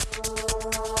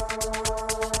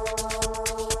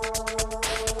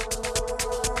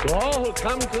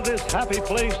come to this happy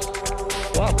place,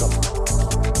 welcome.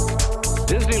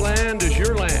 Disneyland is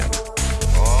your land.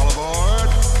 All aboard.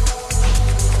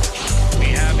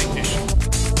 We have ignition.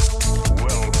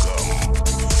 Welcome,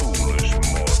 foolish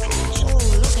mortals. Oh,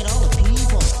 look at all the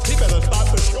people. He better start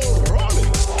the show rolling.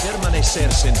 Permanecer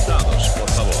sentados, por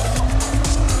favor.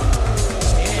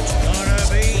 It's gonna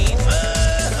be fun.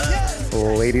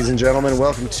 Ladies and gentlemen,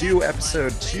 welcome to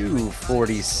episode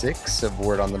 246 of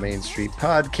Word on the Main Street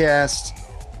podcast.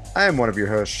 I am one of your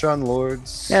hosts, Sean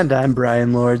Lords. And I'm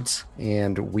Brian Lords.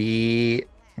 And we,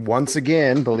 once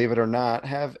again, believe it or not,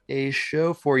 have a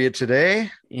show for you today.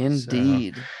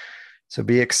 Indeed. So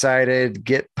be excited,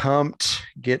 get pumped,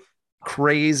 get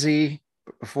crazy.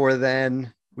 But before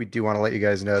then, we do want to let you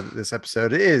guys know that this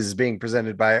episode is being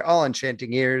presented by All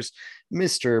Enchanting Ears,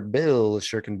 Mr. Bill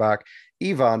Schirkenbach,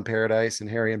 Yvonne Paradise, and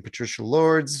Harry and Patricia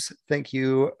Lords. Thank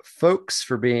you, folks,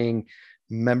 for being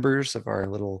members of our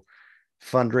little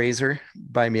fundraiser,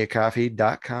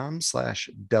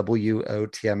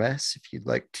 buymeacoffee.com/WOTMS. If you'd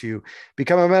like to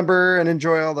become a member and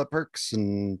enjoy all the perks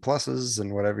and pluses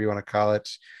and whatever you want to call it,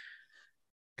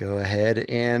 go ahead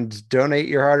and donate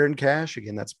your hard-earned cash.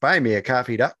 Again, that's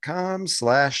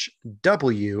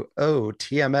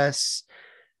buymeacoffee.com/WOTMS.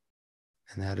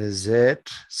 And that is it.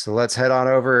 So let's head on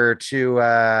over to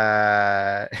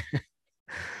I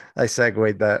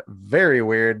segued that very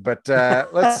weird, but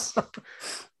let's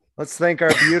thank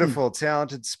our beautiful,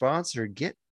 talented sponsor,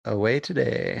 Getaway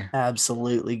Today.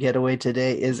 Absolutely. Getaway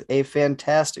Today is a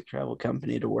fantastic travel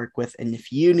company to work with. And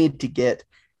if you need to get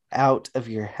out of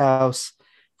your house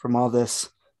from all this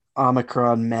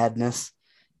Omicron madness,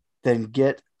 then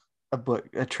get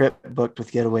a trip booked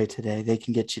with Getaway Today. They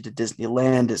can get you to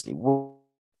Disneyland, Disney World,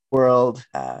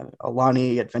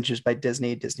 Alani Adventures by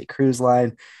Disney, Disney Cruise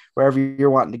Line, wherever you're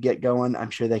wanting to get going. I'm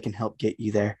sure they can help get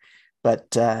you there.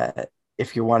 But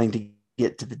if you're wanting to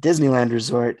get to the Disneyland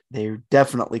Resort, they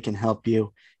definitely can help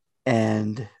you.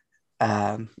 And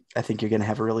I think you're going to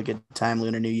have a really good time.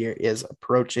 Lunar New Year is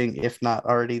approaching, if not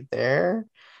already there.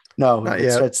 No, Not it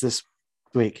yet. starts this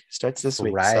week. Friday.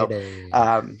 So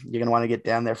you're going to want to get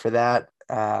down there for that.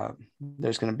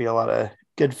 There's going to be a lot of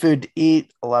good food to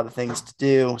eat, a lot of things to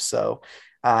do. So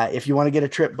if you want to get a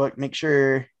trip booked, make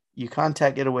sure you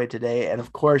contact Getaway Today, and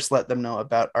of course, let them know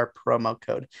about our promo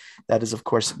code. That is, of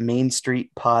course, Main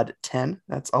Street Pod 10.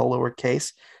 That's all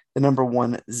lowercase. The number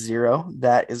 10.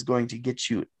 That is going to get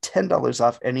you $10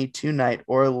 off any 2-night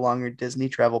or longer Disney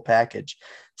travel package.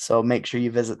 So make sure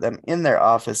you visit them in their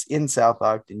office in South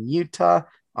Ogden, Utah,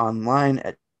 online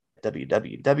at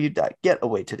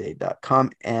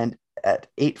www.getawaytoday.com and at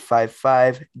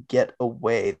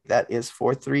 855-GET-AWAY. That is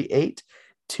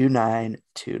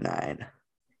 438-2929.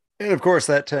 And of course,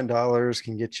 that $10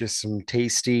 can get you some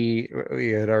tasty, we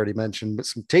had already mentioned, but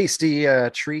some tasty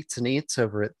treats and eats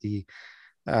over at the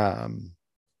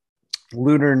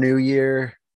Lunar New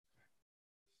Year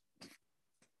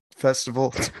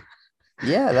Festival.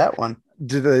 Yeah, that one.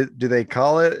 Do they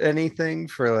call it anything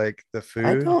for like the food?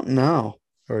 I don't know.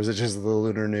 Or is it just the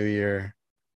Lunar New Year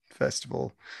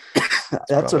Festival?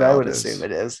 That's what I would assume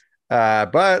it is.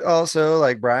 But also,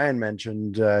 like Brian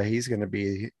mentioned, he's going to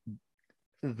be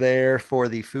there for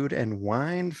the Food and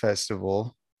Wine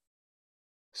Festival.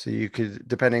 So you could,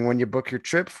 depending when you book your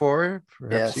trip for,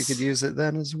 perhaps you could use it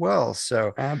then as well.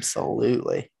 So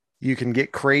absolutely, you can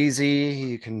get crazy.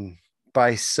 You can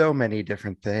buy so many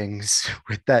different things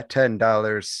with that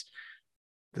 $10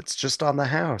 that's just on the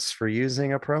house for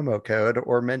using a promo code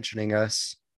or mentioning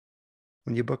us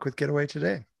when you book with Getaway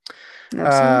Today.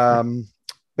 Absolutely.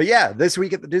 But yeah, this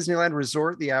week at the Disneyland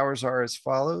Resort, the hours are as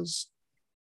follows.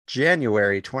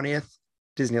 January 20th,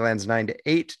 Disneyland's 9 to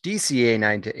 8, DCA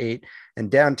 9 to 8, and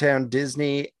Downtown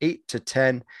Disney 8 to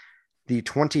 10. The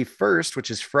 21st,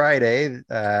 which is Friday,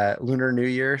 Lunar New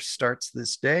Year starts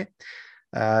this day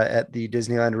at the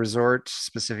Disneyland Resort,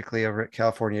 specifically over at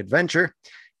California Adventure.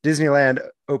 Disneyland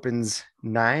opens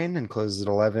 9 and closes at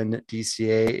 11.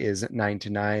 DCA is 9 to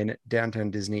 9. Downtown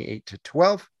Disney 8 to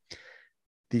 12.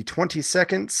 The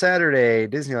 22nd, Saturday,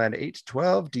 Disneyland 8 to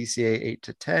 12, DCA 8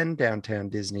 to 10, Downtown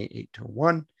Disney 8 to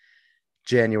 1.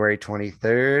 January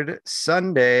 23rd,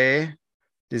 Sunday,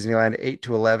 Disneyland 8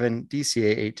 to 11,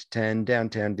 DCA 8 to 10,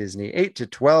 Downtown Disney 8 to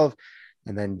 12.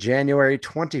 And then January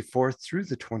 24th through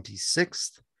the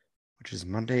 26th, which is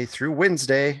Monday through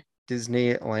Wednesday,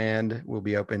 Disneyland will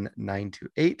be open 9 to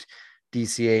 8,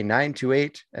 DCA 9 to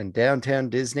 8, and Downtown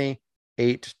Disney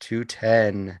 8 to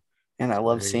 10. And I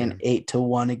love seeing 8 to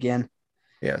 1 again.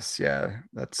 Yes, yeah,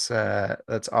 that's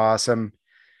awesome.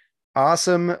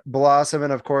 Awesome Blossom.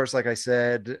 And of course, like I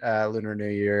said, Lunar New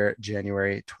Year,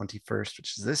 January 21st,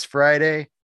 which is this Friday.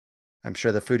 I'm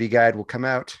sure the foodie guide will come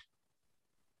out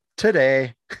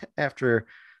today after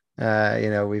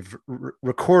we've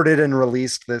recorded and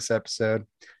released this episode.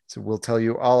 So we'll tell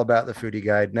you all about the foodie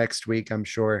guide next week, I'm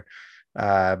sure.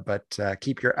 But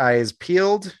keep your eyes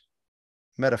peeled,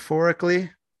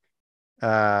 metaphorically.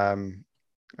 I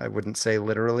wouldn't say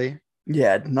literally.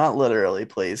 Yeah, not literally,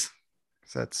 please.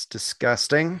 That's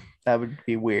disgusting. That would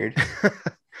be weird.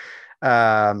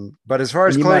 But as far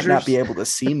as you closures, might not be able to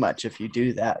see much if you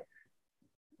do that.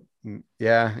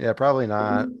 Yeah, probably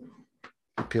not.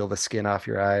 Peel the skin off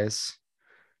your eyes.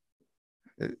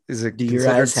 Is it Do your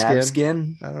considered eyes have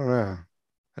skin? I don't know.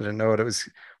 I didn't know what it was.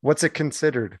 What's it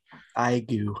considered? Eye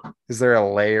goo. Is there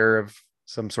a layer of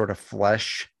some sort of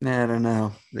flesh I don't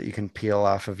know. that you can peel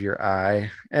off of your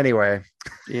eye? Anyway,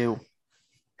 Ew.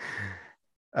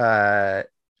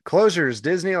 closures,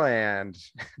 Disneyland.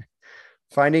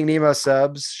 Finding Nemo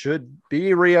subs should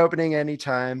be reopening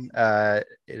anytime. It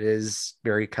is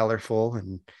very colorful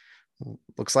and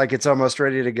looks like it's almost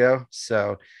ready to go.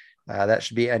 So that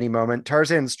should be any moment.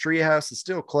 Tarzan's Treehouse is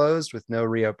still closed with no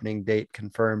reopening date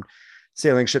confirmed.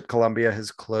 Sailing Ship Columbia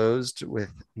has closed with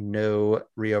no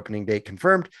reopening date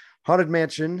confirmed. Haunted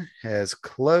Mansion has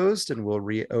closed and will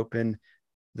reopen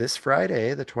this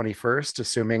Friday, the 21st,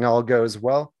 assuming all goes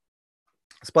well.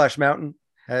 Splash Mountain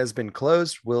has been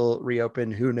closed, will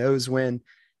reopen who knows when,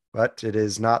 but it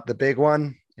is not the big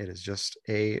one. It is just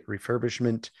a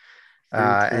refurbishment.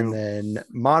 And then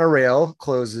Monorail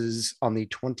closes on the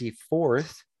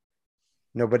 24th.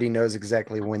 Nobody knows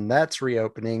exactly when that's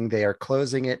reopening. They are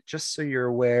closing it, just so you're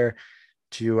aware,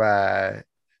 for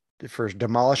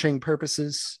demolishing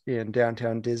purposes in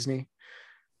downtown Disney.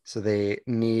 So they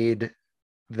need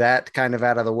that kind of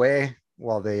out of the way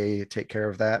while they take care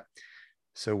of that.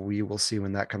 So we will see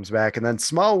when that comes back. And then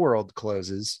Small World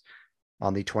closes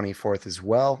on the 24th as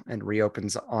well and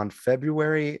reopens on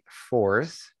February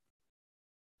 4th.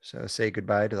 So say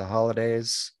goodbye to the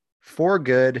holidays for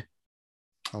good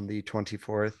on the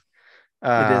 24th.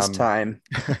 It is time.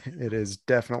 It is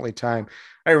definitely time.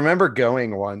 I remember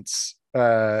going once,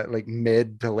 like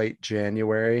mid to late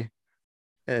January,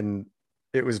 and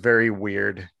it was very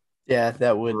weird. Yeah,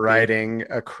 that would riding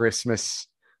a Christmas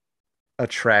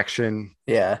attraction.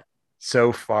 Yeah.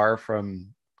 So far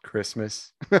from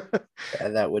Christmas. Yeah,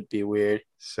 that would be weird.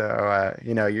 So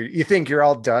you think you're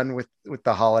all done with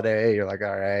the holiday. You're like,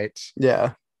 all right.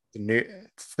 Yeah.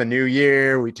 It's the new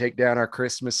year. We take down our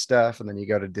Christmas stuff, and then you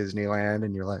go to Disneyland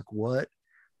and you're like, what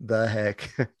the heck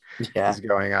is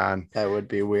going on? That would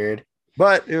be weird.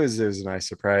 But it was a nice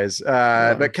surprise.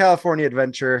 But California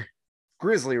Adventure,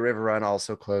 Grizzly River Run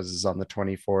also closes on the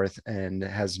 24th and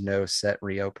has no set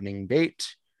reopening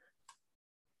date.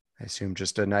 I assume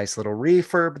just a nice little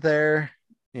refurb there.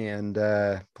 And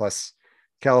plus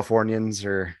Californians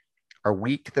are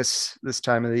weak this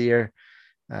time of the year.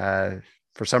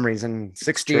 For some reason,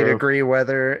 60-degree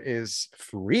weather is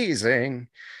freezing.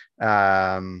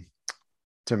 To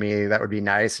me, that would be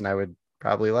nice, and I would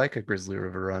probably like a Grizzly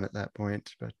River Run at that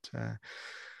point. But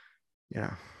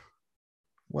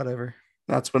whatever.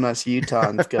 That's when us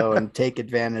Utahns go and take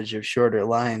advantage of shorter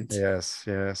lines. Yes.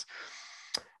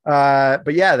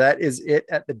 But yeah, that is it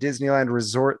at the Disneyland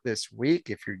Resort this week.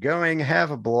 If you're going,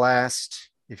 have a blast.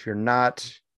 If you're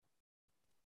not,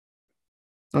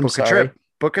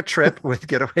 book a trip with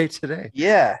Getaway Today.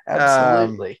 Yeah,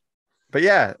 absolutely. But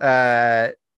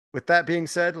yeah, with that being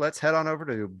said, let's head on over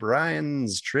to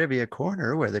Brian's Trivia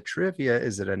Corner, where the trivia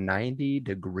is at a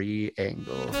 90-degree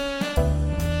angle.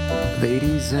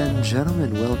 Ladies and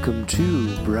gentlemen, welcome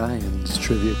to Brian's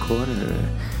Trivia Corner.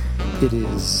 It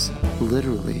is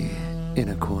literally in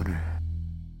a corner.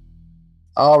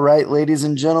 All right, ladies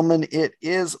and gentlemen, it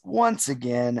is once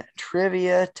again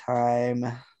trivia time.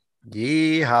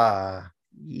 Yeehaw.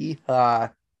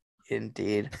 Yeehaw.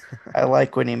 Indeed. I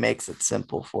like when he makes it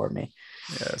simple for me.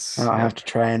 Yes. I don't have to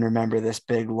try and remember this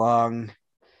big, long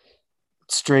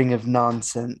string of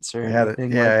nonsense or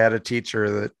anything. I had a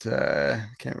teacher that I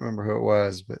can't remember who it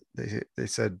was, but they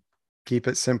said, keep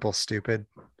it simple, stupid.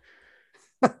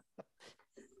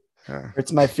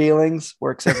 It's my feelings,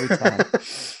 works every time.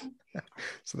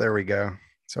 So there we go.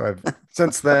 So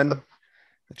since then,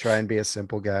 I try and be a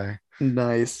simple guy.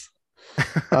 Nice.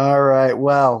 All right.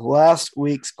 Well, last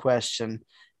week's question.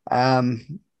 Let's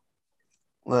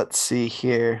see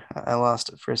here. I lost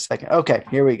it for a second. Okay,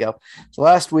 here we go. So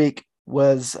last week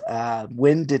was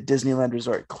when did Disneyland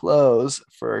Resort close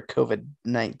for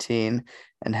COVID-19,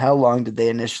 and how long did they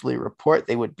initially report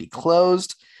they would be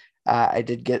closed? I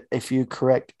did get a few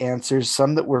correct answers,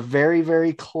 some that were very,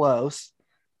 very close,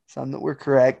 some that were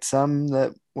correct, some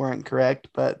that weren't correct,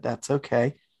 but that's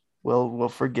okay. We'll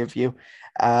forgive you.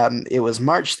 It was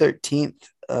March 13th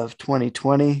of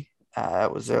 2020.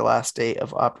 It was their last day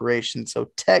of operation.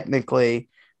 So technically,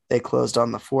 they closed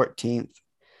on the 14th.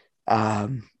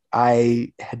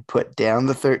 I had put down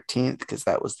the 13th because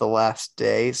that was the last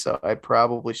day. So I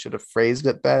probably should have phrased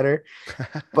it better.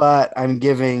 But I'm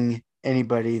giving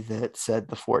anybody that said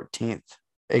the 14th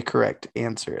a correct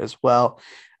answer as well.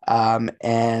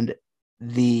 And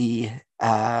the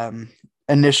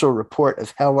initial report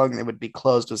of how long they would be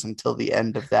closed was until the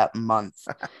end of that month.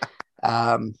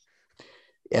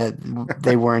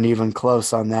 They weren't even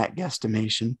close on that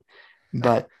guesstimation,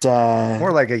 but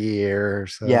More like a year or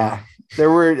so. yeah,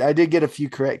 I did get a few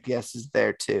correct guesses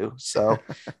there too. So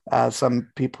some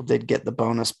people did get the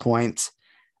bonus points.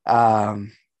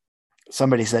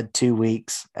 Somebody said 2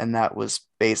 weeks, and that was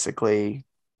basically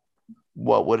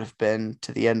what would have been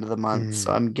to the end of the month.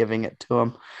 So I'm giving it to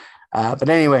them. But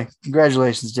anyway,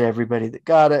 congratulations to everybody that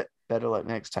got it. Better luck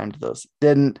next time to those that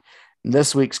didn't. And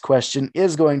this week's question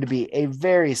is going to be a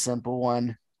very simple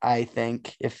one, I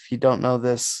think. If you don't know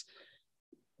this,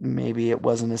 maybe it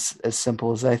wasn't as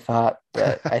simple as I thought,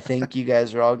 but I think you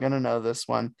guys are all going to know this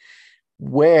one.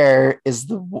 Where is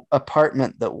the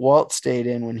apartment that Walt stayed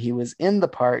in when he was in the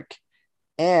park?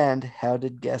 And how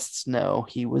did guests know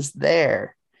he was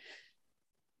there?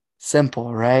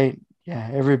 Simple, right? Yeah,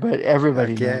 everybody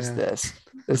knows this.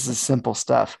 This is simple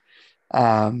stuff.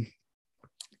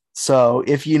 So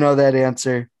if you know that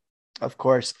answer, of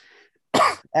course,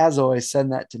 as always,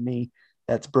 send that to me.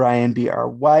 That's Brian,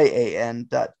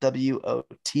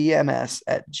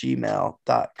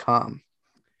 BRYAN.WOTMS@gmail.com.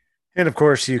 And of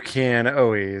course, you can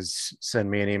always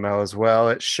send me an email as well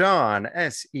at Sean,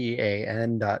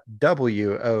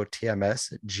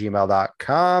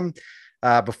 SEAN.WOTMS@gmail.com.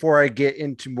 Before I get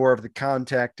into more of the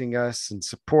contacting us and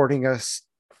supporting us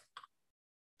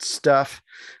stuff,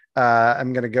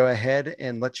 I'm going to go ahead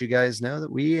and let you guys know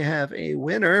that we have a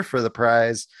winner for the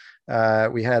prize.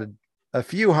 We had a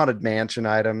few Haunted Mansion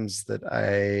items that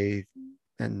I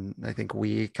think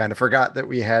we kind of forgot that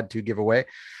we had to give away.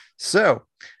 So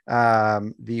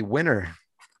the winner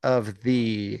of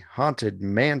the Haunted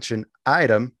Mansion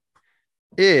item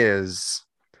is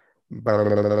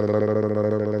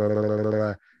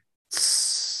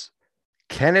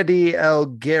Kennedy L.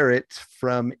 Garrett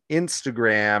from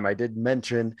Instagram. I did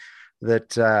mention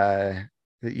that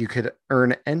you could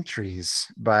earn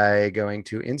entries by going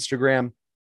to Instagram.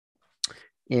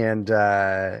 And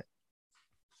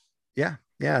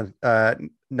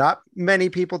not many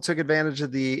people took advantage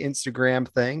of the Instagram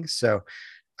thing. So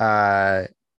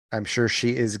I'm sure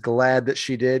she is glad that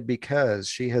she did, because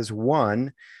she has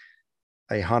won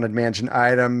a Haunted Mansion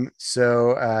item.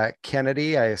 So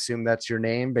Kennedy, I assume that's your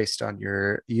name based on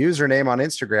your username on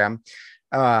Instagram.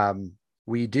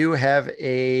 We do have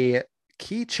a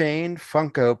keychain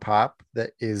Funko Pop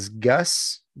that is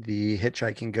Gus, the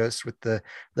hitchhiking ghost with the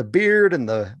beard and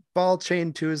the ball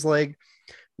chain to his leg.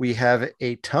 We have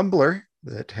a tumbler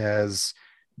that has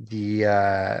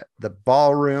the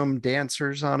ballroom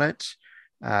dancers on it.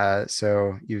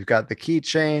 So you've got the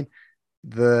keychain,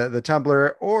 the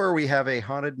tumbler, or we have a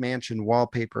Haunted Mansion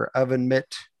wallpaper oven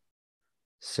mitt.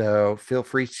 So feel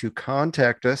free to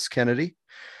contact us, Kennedy,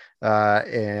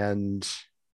 and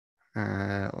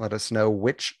let us know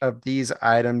which of these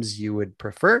items you would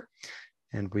prefer,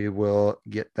 and we will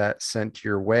get that sent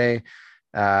your way.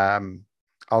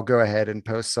 I'll go ahead and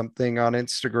post something on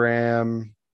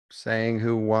Instagram saying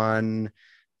who won,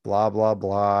 blah, blah,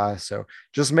 blah. So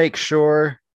just make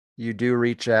sure you do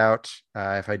reach out.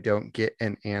 If I don't get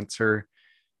an answer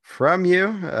from you,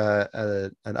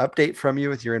 an update from you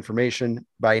with your information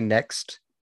by next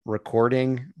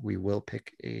recording, we will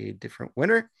pick a different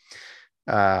winner.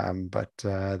 But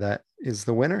that is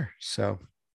the winner. So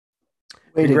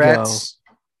Way congrats.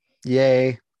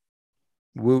 Yay.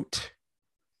 Woot.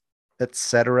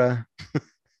 Etc.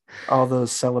 All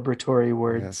those celebratory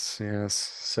words. Yes.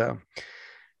 So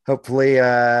hopefully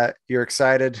you're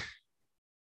excited.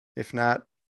 If not,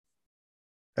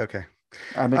 okay.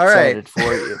 I'm All right. excited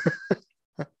for you.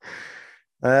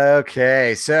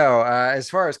 Okay, so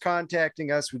as far as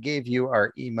contacting us, we gave you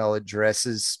our email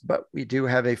addresses, but we do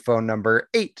have a phone number,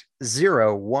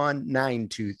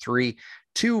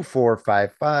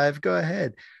 801-923-2455. Go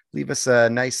ahead, leave us a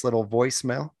nice little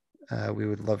voicemail. We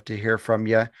would love to hear from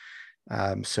you.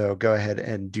 So go ahead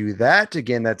and do that.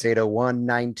 Again, that's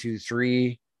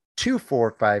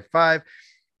 801-923-2455.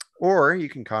 Or you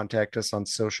can contact us on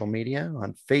social media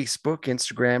on Facebook,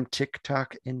 Instagram,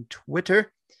 TikTok, and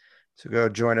Twitter. So go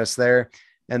join us there.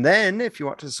 And then if you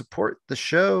want to support the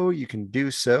show, you can do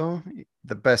so.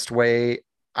 The best way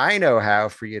I know how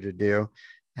for you to do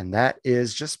And that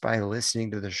is just by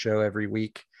listening to the show every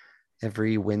week,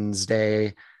 every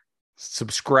Wednesday,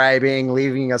 subscribing,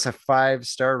 leaving us a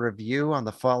 5-star review on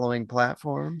the following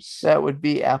platforms. That would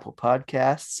be Apple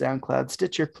Podcasts, SoundCloud,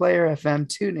 Stitcher, Player FM,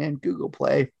 TuneIn, Google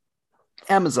Play,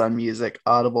 Amazon Music,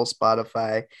 Audible,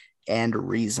 Spotify, and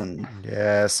Reason.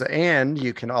 Yes. And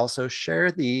you can also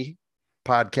share the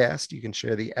podcast. You can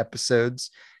share the episodes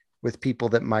with people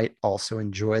that might also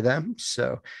enjoy them.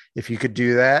 So if you could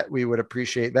do that, we would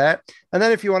appreciate that. And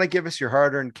then if you want to give us your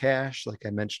hard-earned cash, like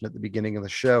I mentioned at the beginning of the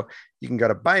show, you can go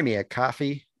to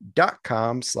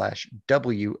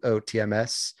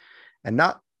buymeacoffee.com/WOTMS and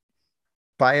not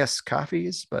buy us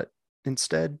coffees, but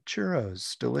instead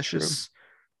churros, delicious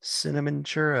cinnamon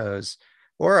churros,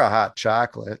 or a hot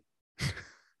chocolate.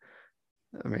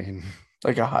 I mean,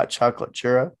 Like a hot chocolate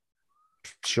churro.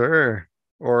 sure.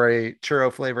 Or a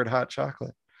churro flavored hot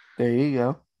chocolate. There you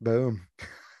go. Boom. I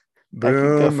could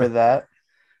go Boom. for that.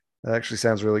 That actually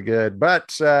sounds really good.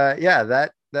 But yeah,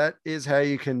 that is how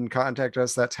you can contact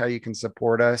us. That's how you can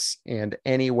support us. And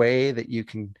any way that you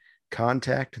can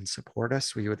contact and support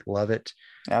us, we would love it.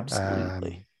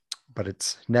 Absolutely. But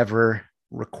it's never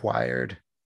required.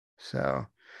 So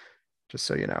just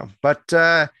so you know. But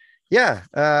yeah,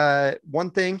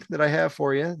 one thing that I have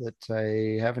for you that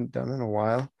I haven't done in a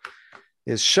while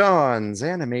is Sean's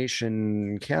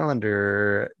animation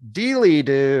calendar Dealy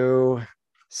Do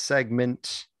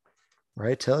segment, where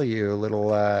I tell you a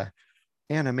little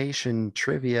animation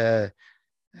trivia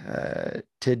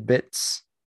tidbits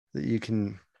that you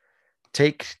can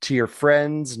take to your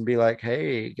friends and be like,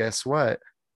 hey, guess what?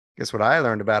 Guess what I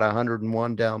learned about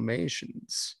 101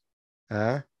 Dalmatians?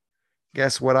 Huh?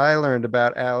 Guess what I learned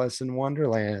about Alice in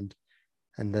Wonderland?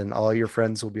 And then all your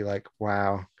friends will be like,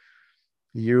 wow,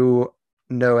 you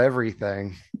know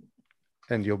everything.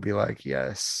 And you'll be like,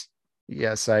 yes,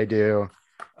 I do.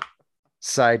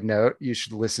 Side note, you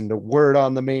should listen to Word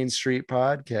on the Main Street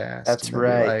podcast. That's And you'll be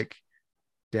right. like,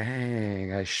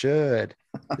 dang, I should.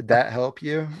 Did that help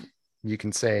you? You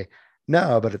can say,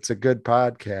 no, but it's a good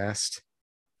podcast.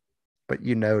 But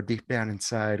you know, deep down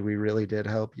inside, we really did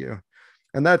help you.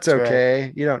 And that's okay.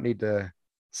 right. You don't need to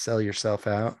sell yourself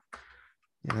out.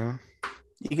 You know,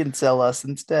 You can sell us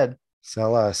instead.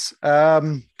 sell us.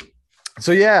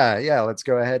 So yeah, let's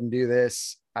go ahead and do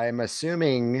this. I'm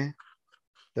assuming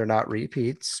they're not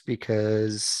repeats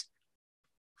because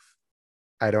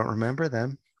I don't remember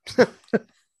them.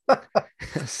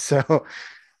 So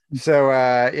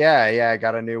yeah, I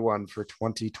got a new one for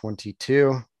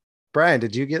 2022. Brian,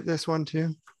 did you get this one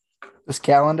too? This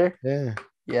calendar? Yeah.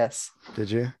 Yes.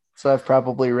 Did you? So I've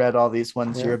probably read all these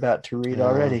ones Yeah. you're about to read Yeah.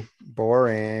 already.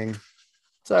 Boring.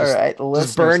 It's all Just- right. The Just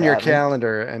listeners burn your haven't.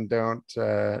 calendar and don't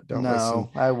No, listen.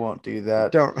 I won't do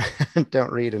that.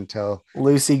 Don't read until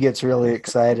Lucy gets really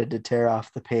excited to tear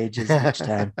off the pages each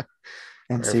time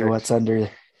and see Perfect. what's under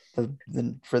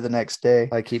for the next day.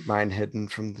 I keep mine hidden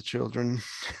from the children.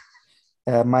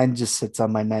 Mine just sits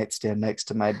on my nightstand next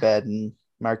to my bed, and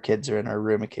our kids are in our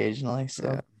room occasionally, so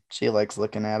Yeah. she likes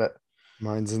looking at it.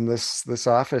 Mine's in this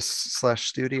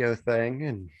office/studio thing,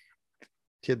 and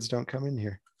kids don't come in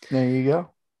here. There you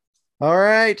go. All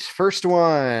right, first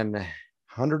one.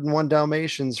 101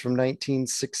 Dalmatians from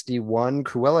 1961.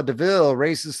 Cruella de Vil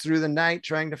races through the night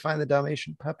trying to find the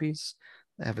Dalmatian puppies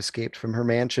that have escaped from her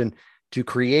mansion to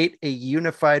create a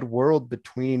unified world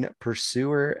between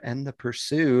pursuer and the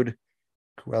pursued.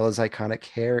 Cruella's iconic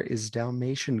hair is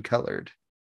Dalmatian colored.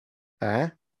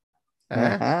 Pretty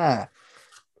I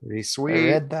sweet.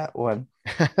 read that one.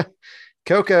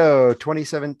 Coco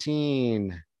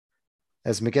 2017.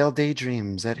 As Miguel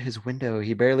daydreams at his window,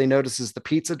 he barely notices the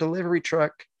pizza delivery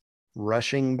truck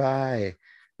rushing by.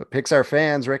 But Pixar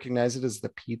fans recognize it as the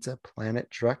Pizza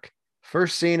Planet truck,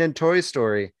 first seen in Toy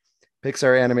Story.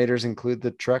 Pixar animators include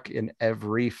the truck in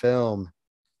every film.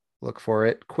 Look for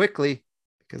it quickly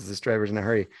because this driver's in a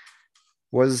hurry.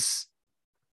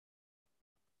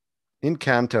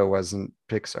 Encanto wasn't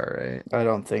Pixar, right? I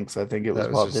don't think so. I think it was That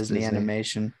was Walt just Disney, Disney.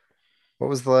 Animation. What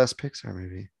was the last Pixar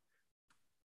movie?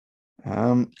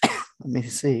 Let me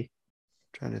see.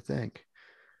 Trying to think.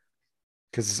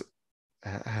 Because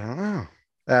I don't know.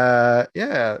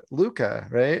 Yeah, Luca,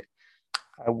 right?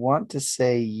 I want to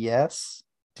say yes.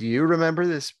 Do you remember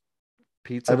this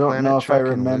Pizza I don't Planet know if I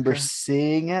truck in remember Luca?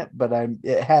 seeing it, but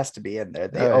it has to be in there.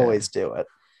 They Oh, yeah. always do it.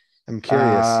 I'm curious.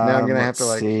 Now I'm gonna have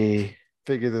Let's to see.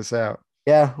 figure this out.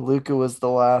 Yeah, Luca was the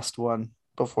last one.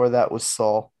 Before that was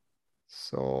Soul.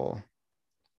 So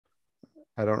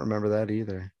I don't remember that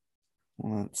either.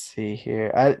 Let's see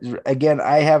here.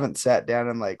 I haven't sat down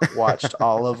and watched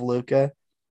all of Luca,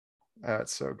 Oh,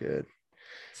 it's so good.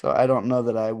 so I don't know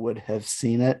that I would have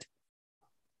seen it.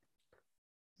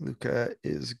 Luca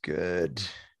is good.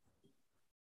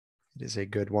 It is a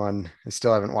good one. I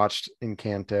still haven't watched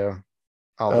Encanto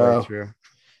all the way Oh. through.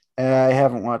 I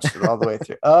haven't watched it all the way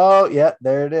through. Oh, yeah,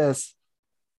 there it is.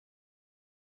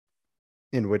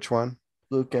 In which one?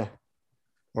 Luca.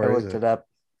 Where I is looked it? it up.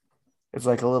 It's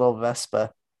like a little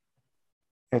Vespa.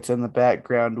 It's in the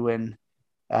background when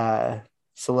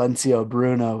Silencio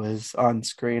Bruno is on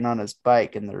screen on his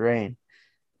bike in the rain.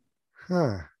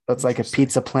 Huh. That's like a Interesting.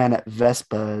 Pizza Planet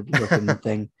Vespa looking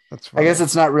thing. That's I guess funny.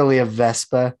 it's not really a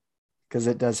Vespa because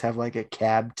it does have like a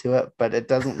cab to it, but it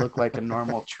doesn't look like a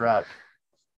normal truck.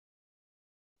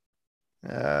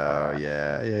 Oh,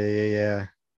 yeah.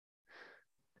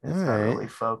 It's All not right. really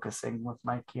focusing with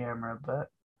my camera, but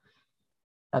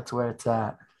that's where it's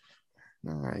at.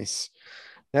 Nice.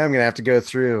 Now I'm gonna have to go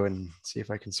through and see if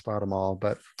I can spot them all.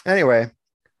 But anyway,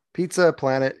 Pizza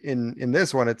Planet in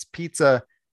this one, it's Pizza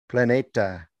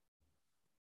Planeta.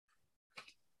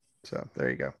 So there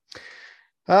you go.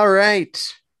 All right.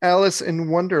 Alice in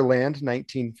Wonderland,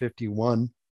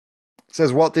 1951. It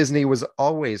says Walt Disney was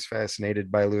always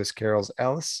fascinated by Lewis Carroll's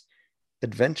Alice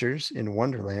Adventures in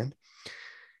Wonderland.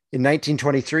 In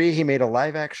 1923, he made a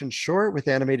live action short with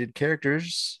animated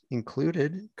characters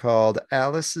included called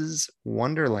Alice's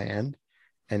Wonderland.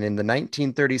 And in the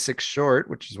 1936 short,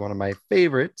 which is one of my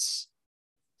favorites,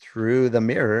 Through the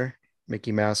Mirror,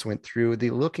 Mickey Mouse went through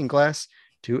the looking glass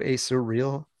to a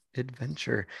surreal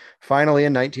adventure. Finally,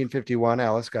 in 1951,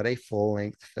 Alice got a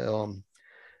full-length film.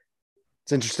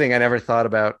 It's interesting. I never thought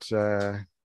about that,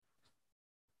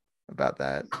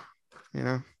 you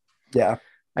know? Yeah.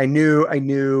 I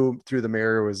knew Through the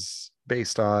Mirror was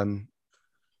based on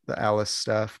the Alice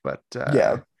stuff, but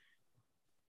Yeah.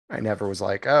 I never was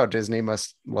like, oh, Disney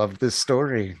must love this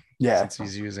story Yeah. since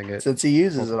he's using it. Since he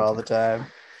uses it all the time.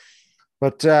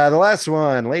 But the last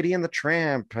one, Lady and the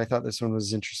Tramp, I thought this one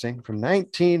was interesting. From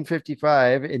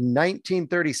 1955, in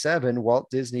 1937, Walt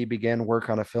Disney began work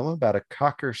on a film about a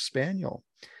Cocker Spaniel.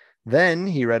 Then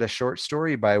he read a short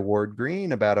story by Ward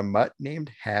Green about a mutt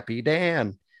named Happy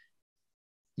Dan.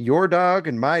 Your dog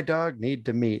and my dog need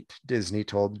to meet, Disney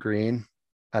told Green.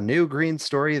 A new Green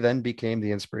story then became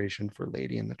the inspiration for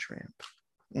Lady and the Tramp.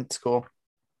 It's cool.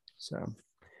 So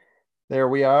there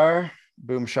we are.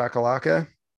 Boom shakalaka.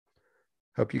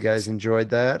 Hope you guys enjoyed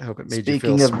that. Hope it made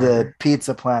Speaking you of feel the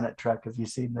Pizza Planet truck, have you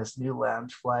seen this new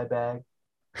lounge fly bag?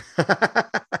 smarter.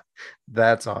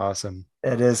 That's awesome.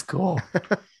 It is cool.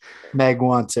 Meg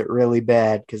wants it really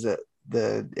bad because it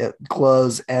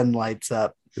glows and lights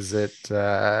up. Is it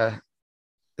on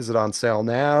sale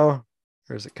now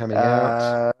or is it coming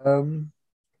out?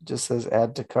 Just says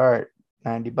add to cart,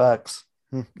 $90.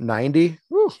 90?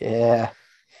 Yeah.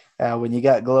 When you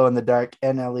got glow in the dark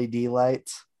and LED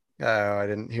lights. Oh, I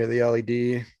didn't hear the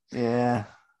LED. Yeah.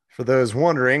 For those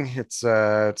wondering, it's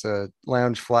a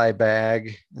lounge fly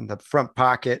bag, and the front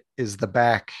pocket is the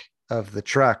back of the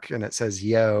truck, and it says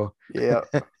 "Yo." Yeah.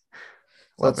 Well,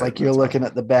 Love it's it. like you're That's looking fun.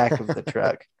 at the back of the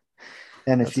truck.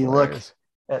 And if That's you look hilarious.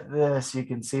 at this, you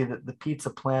can see that the Pizza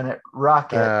Planet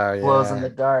rocket Oh, glows in yeah. the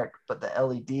dark, but the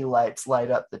LED lights light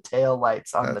up the tail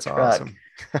lights on That's the truck. awesome.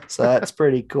 So that's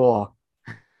pretty cool.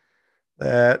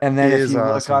 That And then if is you look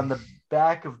awesome. on the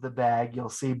back of the bag, you'll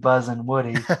see Buzz and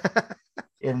Woody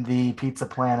in the Pizza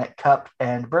Planet cup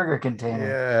and burger container.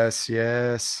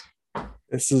 Yes.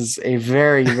 This is a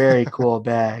very, very cool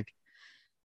bag.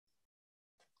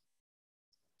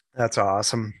 That's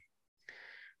awesome.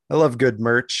 I love good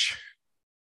merch.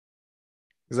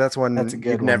 Because that's one That's a good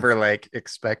you'd one. never like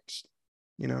expect.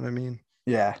 You know what I mean?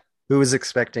 Yeah, Who was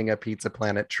expecting a Pizza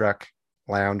Planet truck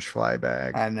lounge fly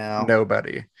bag? I know.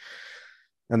 Nobody.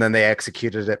 And then they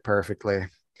executed it perfectly.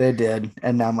 They did.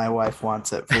 And now my wife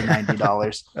wants it for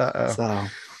 $90. Uh-oh. So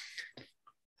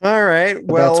All right. but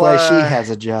Well, that's why she has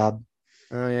a job.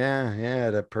 Oh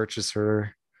yeah, to purchase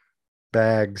her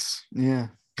bags. Yeah.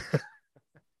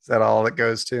 Is that all it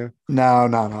goes to? No,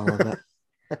 not all of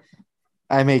it.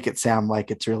 I make it sound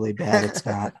like it's really bad. It's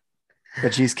not.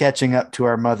 But she's catching up to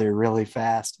our mother really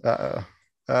fast.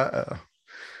 Uh-oh.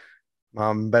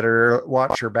 Mom better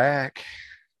watch her back.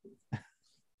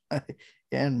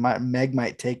 And Meg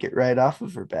might take it right off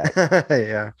of her back.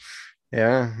 Yeah,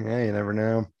 you never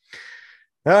know.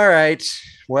 All right.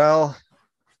 Well,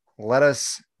 let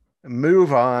us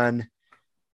move on.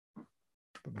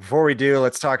 But before we do,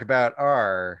 let's talk about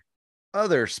our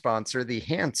other sponsor, the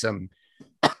handsome,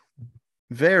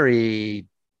 very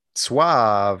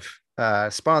suave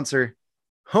sponsor,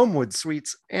 Homewood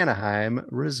Suites Anaheim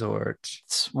Resort.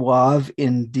 Suave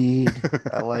indeed.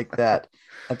 I like that.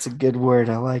 That's a good word.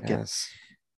 I like it. Yes.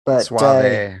 But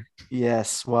Suave. yes,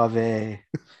 suave.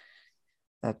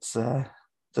 That's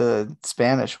the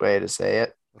Spanish way to say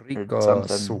it. Rico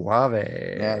something. Suave.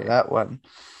 Yeah, that one.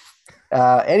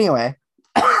 Anyway,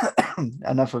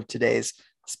 enough of today's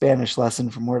Spanish lesson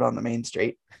from Word on the Main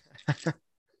Street.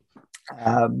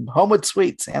 Homewood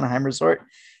Suites, Anaheim Resort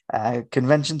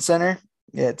Convention Center.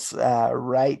 It's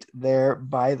right there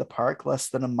by the park, less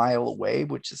than a mile away,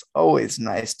 which is always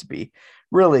nice to be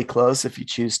really close if you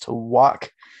choose to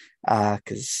walk,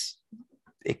 because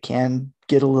it can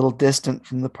get a little distant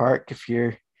from the park if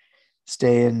you're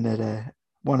staying at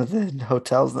one of the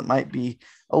hotels that might be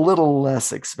a little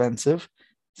less expensive.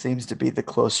 Seems to be the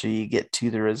closer you get to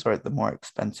the resort, the more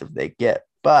expensive they get.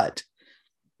 But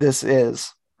this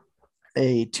is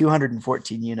a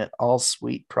 214 unit all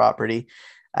suite property.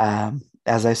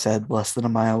 As I said, less than a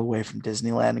mile away from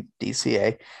Disneyland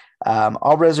DCA.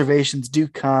 All reservations do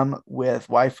come with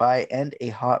Wi-Fi and a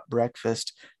hot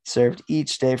breakfast served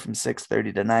each day from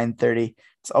 6:30 to 9:30.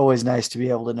 It's always nice to be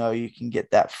able to know you can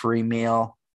get that free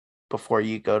meal before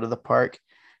you go to the park.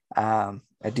 I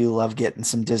do love getting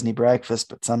some Disney breakfast,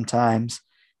 but sometimes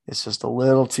it's just a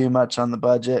little too much on the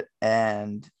budget,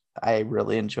 and I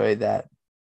really enjoy that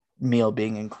meal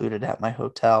being included at my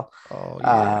hotel. Oh,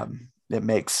 yeah. It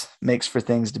makes for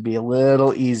things to be a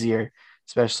little easier,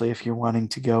 especially if you're wanting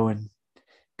to go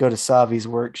to Savi's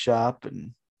workshop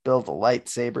and build a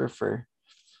lightsaber for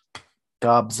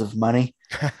gobs of money.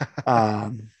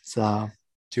 So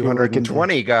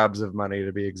 220 gobs of money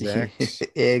to be exact.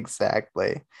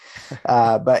 Exactly.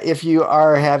 But if you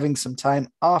are having some time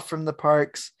off from the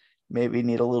parks, maybe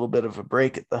need a little bit of a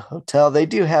break at the hotel, they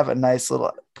do have a nice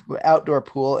little outdoor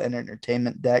pool and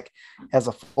entertainment deck. Has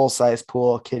a full-size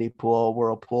pool, kiddie pool,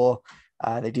 whirlpool.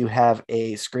 They do have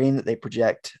a screen that they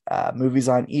project movies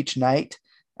on each night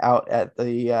out at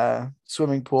the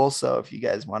swimming pool. So if you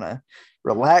guys want to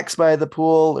relax by the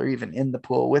pool or even in the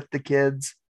pool with the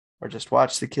kids, or just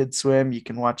watch the kids swim, you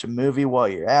can watch a movie while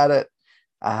you're at it.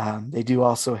 They do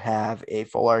also have a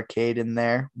full arcade in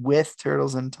there with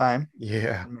Turtles in Time.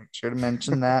 Yeah. Make sure to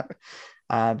mention that.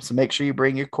 So make sure you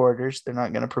bring your quarters. They're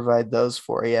not going to provide those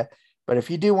for you. But if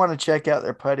you do want to check out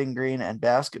their putting green and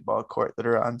basketball court that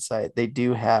are on site, they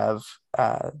do have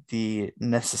the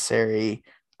necessary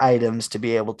items to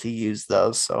be able to use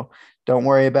those. So don't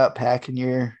worry about packing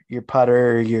your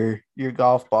putter, your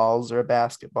golf balls, or a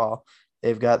basketball.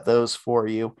 They've got those for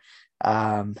you.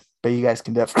 But you guys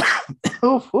can definitely,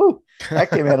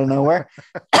 that came out of nowhere.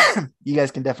 You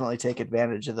guys can definitely take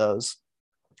advantage of those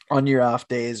on your off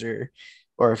days, or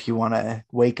if you want to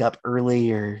wake up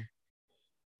early or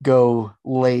go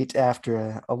late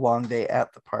after a long day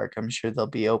at the park. I'm sure they'll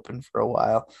be open for a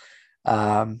while.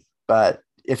 But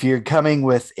if you're coming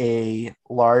with a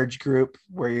large group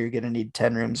where you're going to need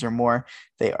 10 rooms or more,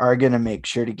 they are going to make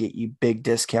sure to get you big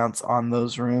discounts on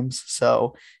those rooms.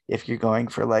 So if you're going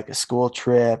for like a school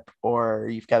trip, or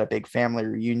you've got a big family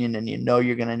reunion and you know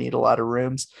you're going to need a lot of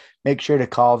rooms, make sure to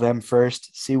call them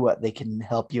first, see what they can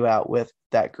help you out with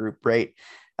that group rate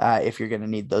if you're going to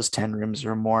need those 10 rooms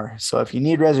or more. So if you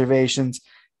need reservations,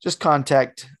 just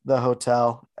contact the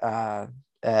hotel at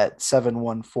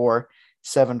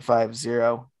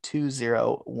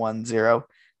 714-750-2010.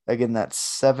 Again,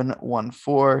 that's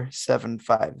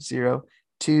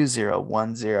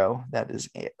 714-750-2010. That is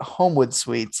Homewood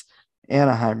Suites,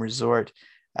 Anaheim Resort.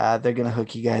 They're going to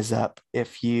hook you guys up.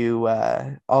 If you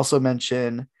also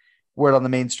mention Word on the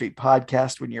Main Street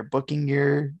podcast when you're booking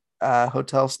your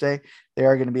hotel stay, they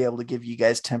are going to be able to give you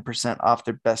guys 10% off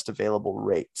their best available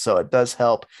rate. So it does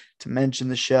help to mention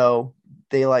the show.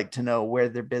 They like to know where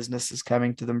their business is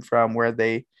coming to them from,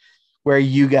 where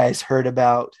you guys heard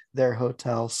about their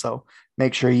hotel. So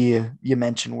make sure you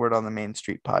mention Word on the Main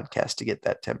Street podcast to get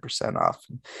that 10% off.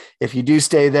 If you do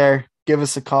stay there, give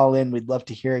us a call in. We'd love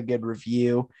to hear a good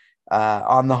review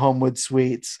on the Homewood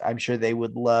Suites. I'm sure they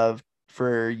would love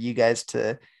for you guys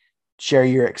to share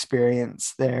your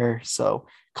experience there. So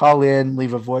call in,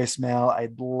 leave a voicemail.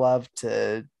 I'd love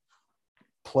to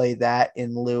play that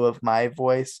in lieu of my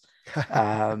voice.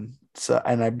 And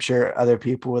I'm sure other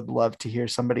people would love to hear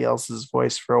somebody else's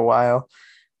voice for a while.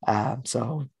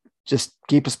 So just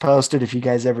keep us posted. If you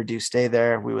guys ever do stay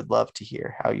there, we would love to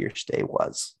hear how your stay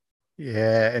was.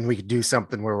 Yeah. And we could do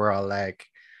something where we're all like,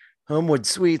 Homewood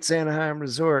Suites Anaheim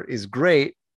Resort is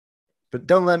great, but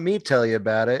don't let me tell you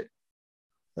about it.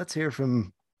 Let's hear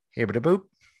from Hibbida Boop.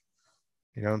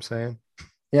 You know what I'm saying?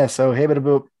 Yeah. So Hibbida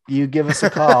Boop, you give us a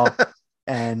call.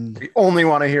 And we only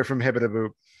want to hear from Hibbida Boop.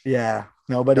 Yeah.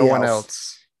 No one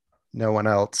else.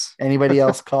 Anybody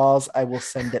else calls, I will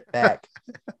send it back.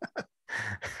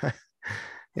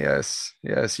 Yes.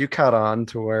 You caught on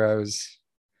to where I was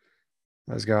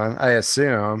I was going. I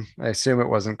assume it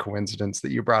wasn't coincidence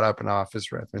that you brought up an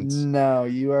Office reference. No,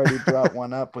 you already brought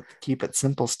one up with the keep it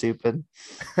simple, stupid.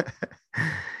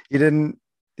 You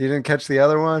didn't catch the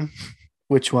other one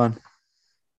Which one?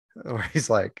 where he's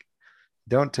like,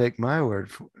 "Don't take my word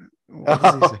for." What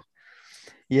does he say?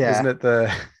 Yeah. Isn't it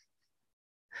the?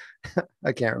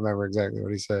 I can't remember exactly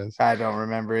what he says. I don't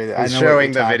remember either. I He's know what showing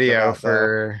you're the talking video about,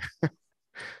 though.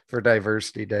 for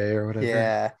Diversity Day or whatever.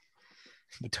 Yeah,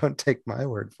 But don't take my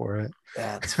word for it.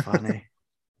 that's funny.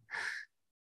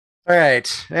 All right.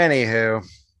 Anywho,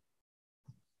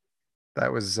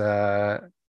 that was I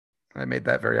made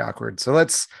that very awkward. So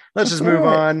let's just move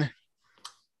on.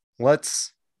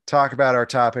 Let's talk about our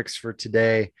topics for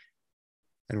today.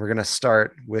 And we're gonna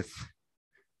start with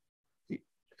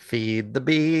feed the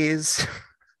bees.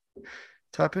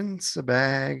 Tuppence a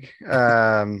bag.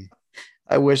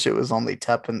 I wish it was only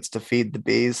tuppence to feed the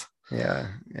bees.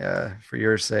 Yeah, for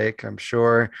your sake, I'm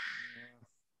sure.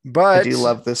 But I do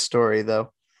love this story,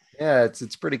 though. yeah,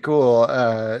 it's pretty cool.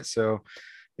 So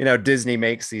Disney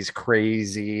makes these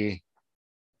crazy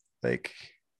like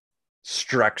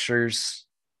structures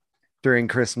during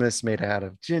Christmas made out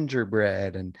of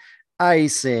gingerbread and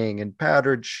icing and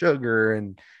powdered sugar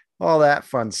and all that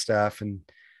fun stuff, and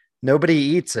nobody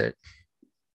eats it.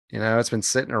 It's been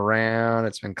sitting around,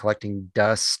 it's been collecting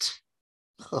dust.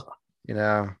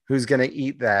 Who's gonna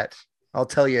eat that? I'll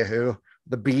tell you who.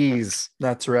 The bees.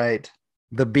 That's right.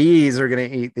 The bees are gonna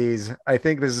eat these. I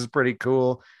think this is pretty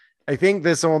cool. I think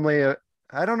this only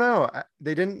I don't know.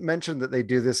 They didn't mention that they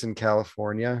do this in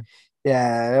California.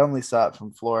 Yeah, I only saw it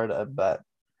from Florida, but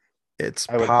It's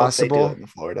I would hope they do possible. it in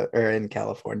Florida or in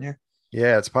California.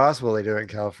 Yeah, it's possible they do it in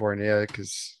California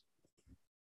because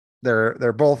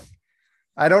they're both.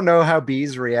 I don't know how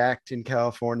bees react in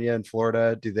California and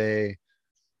Florida. Do they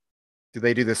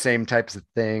do the same types of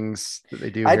things that they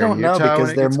do? I here in don't know Utah when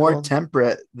because it they're gets more cold?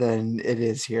 temperate than it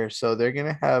is here, so they're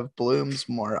gonna have blooms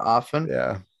more often.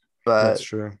 Yeah, But that's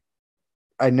true.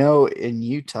 I know in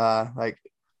Utah, like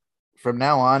from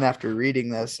now on, after reading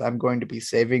this, I'm going to be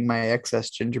saving my excess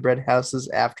gingerbread houses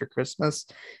after Christmas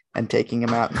and taking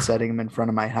them out and setting them in front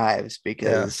of my hives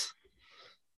because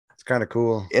It's kind of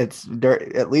cool. it's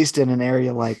at least in an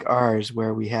area like ours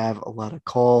where we have a lot of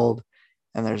cold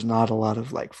and there's not a lot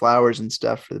of like flowers and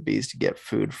stuff for the bees to get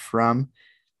food from,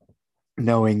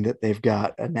 knowing that they've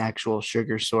got an actual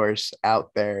sugar source out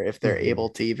there if they're Mhm. able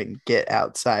to even get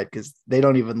outside, because they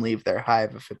don't even leave their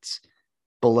hive if it's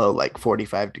below like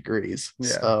 45 degrees. Yeah.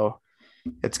 So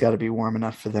it's got to be warm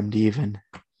enough for them to even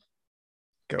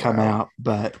Go come out.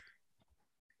 But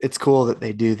it's cool that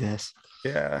they do this.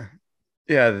 Yeah.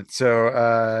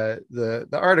 So the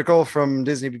article from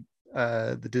Disney,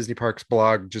 the Disney Parks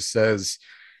blog just says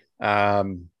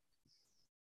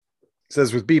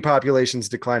with bee populations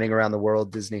declining around the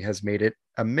world, Disney has made it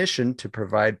a mission to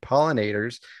provide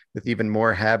pollinators with even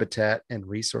more habitat and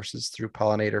resources through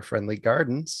pollinator-friendly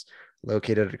gardens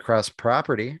located across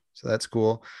property. So that's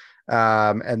cool.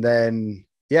 And then,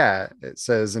 it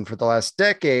says, and for the last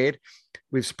decade,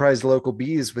 we've surprised local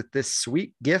bees with this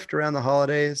sweet gift around the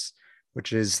holidays,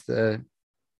 which is the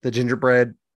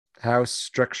gingerbread house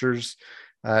structures.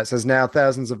 It says now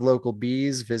thousands of local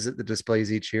bees visit the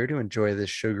displays each year to enjoy this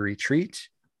sugary treat,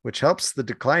 which helps the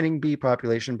declining bee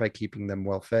population by keeping them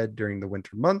well fed during the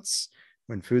winter months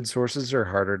when food sources are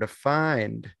harder to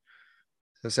find.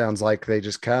 So it sounds like they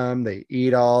just come, they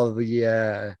eat all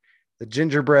the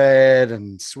gingerbread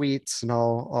and sweets and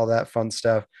all that fun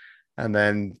stuff. And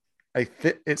then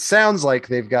it sounds like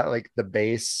they've got like the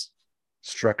base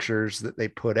structures that they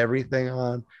put everything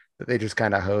on that they just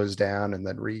kind of hose down and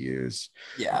then reuse.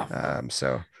 Yeah.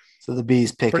 So the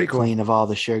bees pick pretty it cool. clean of all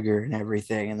the sugar and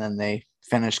everything, and then they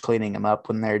finish cleaning them up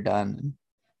when they're done and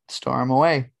store them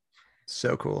away.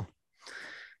 So cool.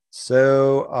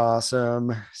 So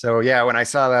awesome. So yeah, when I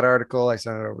saw that article, I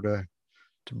sent it over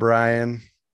to Brian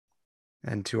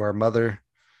and to our mother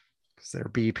because they're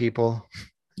bee people.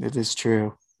 It is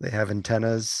true. They have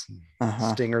antennas,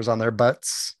 Uh-huh. stingers on their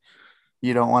butts.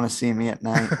 You don't want to see me at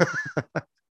night.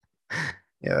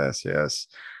 Yes.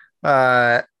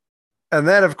 And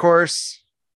then, of course,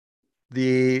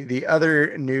 the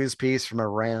other news piece from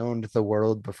around the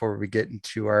world before we get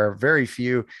into our very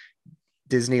few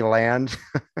Disneyland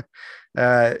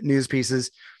news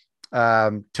pieces.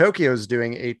 Tokyo's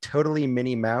doing a Totally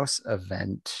Minnie Mouse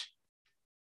event,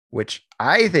 which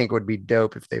I think would be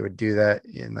dope if they would do that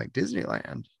in like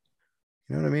Disneyland.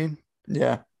 You know what I mean?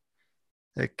 Yeah.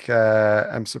 Like,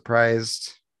 I'm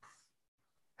surprised.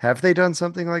 Have they done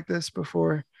something like this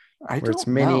before? I Where it's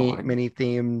don't know. mini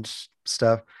themed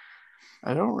stuff.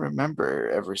 I don't remember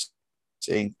ever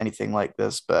seeing anything like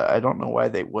this, but I don't know why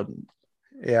they wouldn't.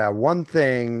 Yeah, one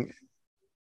thing.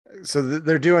 So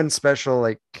they're doing special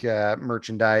like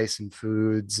merchandise and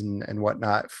foods and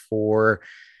whatnot for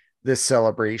this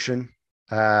celebration.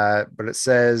 But it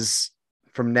says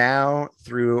from now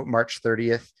through March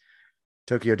 30th,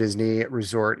 Tokyo Disney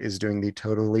Resort is doing the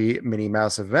Totally Minnie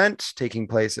Mouse event, taking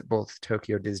place at both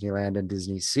Tokyo Disneyland and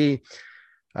Disney Sea.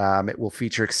 It will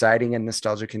feature exciting and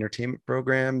nostalgic entertainment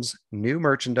programs, new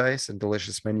merchandise, and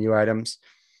delicious menu items.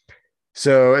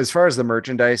 So as far as the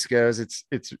merchandise goes, it's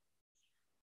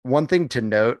one thing to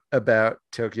note about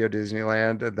Tokyo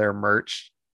Disneyland and their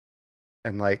merch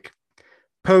and like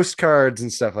postcards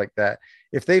and stuff like that.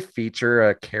 If they feature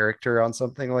a character on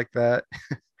something like that,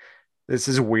 this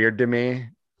is weird to me.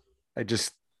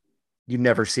 You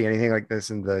never see anything like this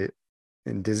in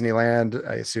Disneyland,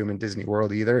 I assume in Disney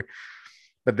World either.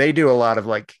 But they do a lot of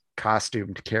like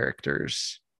costumed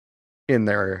characters in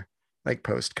their like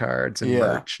postcards and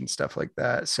merch and stuff like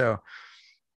that. So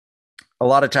a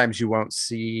lot of times you won't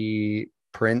see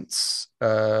prints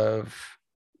of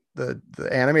the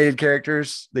animated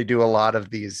characters. They do a lot of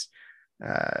these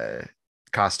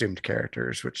costumed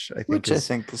characters, which I think is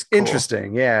cool.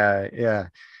 Interesting. Yeah.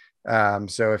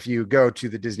 So if you go to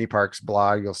the Disney Parks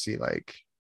blog, you'll see like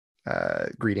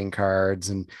greeting cards,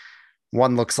 and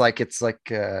one looks like it's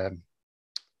like a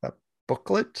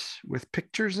booklet with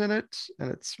pictures in it,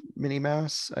 and it's Minnie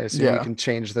Mouse. I assume you can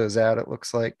change those out, it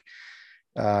looks like.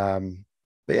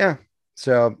 But yeah,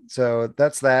 so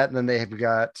that's that. And then they have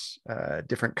got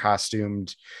different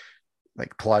costumed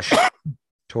like plush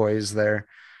toys there.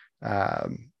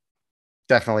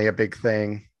 Definitely a big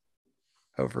thing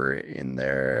over in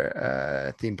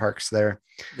their theme parks there.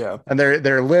 Yeah, and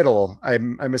they're little.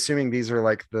 I'm assuming these are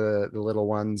like the little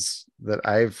ones that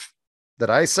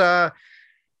I saw,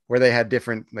 where they had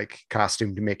different like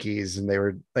costumed Mickeys, and they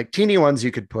were like teeny ones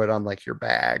you could put on like your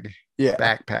bag,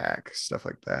 backpack, stuff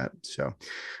like that. So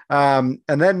and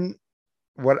then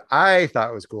what I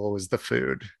thought was cool was the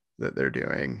food that they're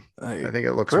doing. I think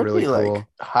it looks really cool. Like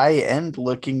high-end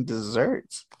looking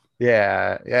desserts.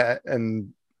 Yeah.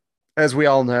 And as we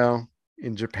all know,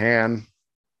 in Japan,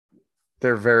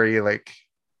 they're very like,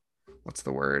 what's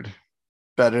the word?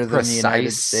 Better than the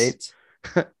United States.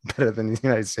 Better than the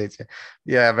United States.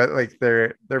 Yeah, but like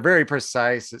they're very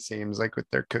precise, it seems like, with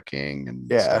their cooking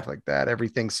and stuff like that.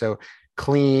 Everything's so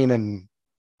clean and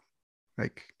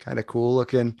like kind of cool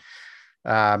looking.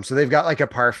 So they've got like a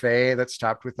parfait that's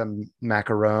topped with a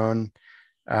macaron,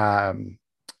 a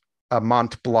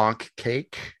Mont Blanc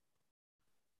cake,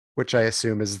 which I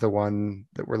assume is the one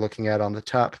that we're looking at on the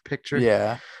top picture.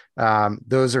 Yeah.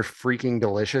 Those are freaking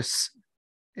delicious.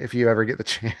 If you ever get the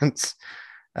chance,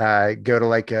 go to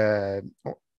like a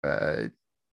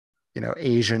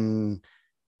Asian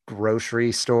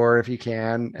grocery store if you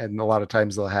can. And a lot of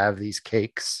times they'll have these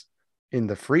cakes in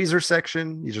the freezer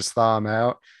section. You just thaw them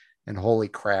out, and holy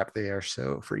crap, they are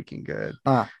so freaking good.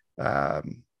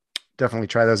 Definitely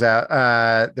try those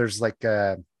out. There's like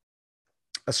a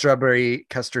strawberry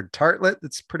custard tartlet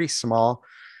that's pretty small,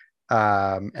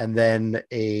 and then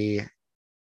a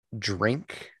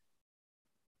drink.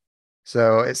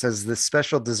 So it says the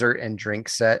special dessert and drink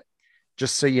set,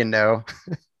 just so you know,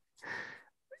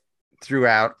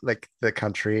 throughout like the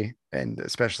country, and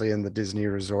especially in the Disney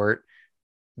Resort,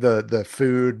 the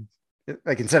food,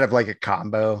 like instead of like a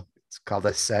combo, it's called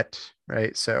a set,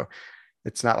 right? So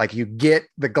it's not like you get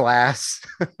the glass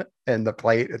and the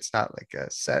plate. It's not like a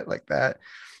set like that.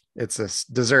 It's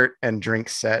a dessert and drink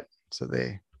set, so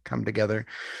they come together.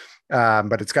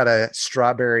 But it's got a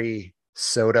strawberry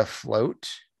soda float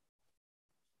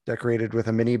decorated with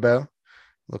a mini bow.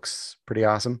 Looks pretty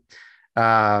awesome.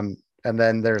 And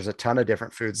then there's a ton of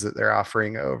different foods that they're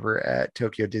offering over at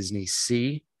Tokyo Disney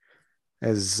Sea,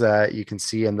 as you can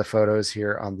see in the photos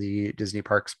here on the Disney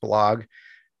Parks blog.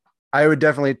 I would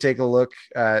definitely take a look.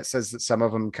 It says that some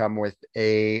of them come with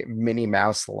a Minnie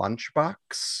Mouse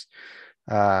lunchbox.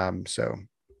 So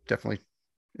definitely,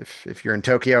 if you're in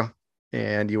Tokyo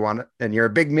and you're a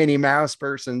big Minnie Mouse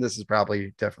person, this is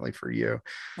probably definitely for you.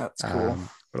 That's cool.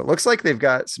 But it looks like they've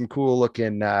got some cool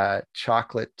looking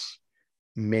chocolate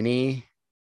mini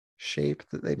shape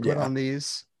that they put on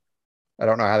these. I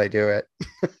don't know how they do it.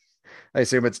 I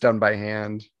assume it's done by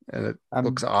hand, and it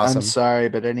looks awesome. I'm sorry,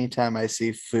 but anytime I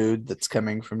see food that's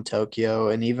coming from Tokyo,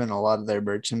 and even a lot of their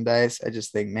merchandise, I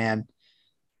just think, man,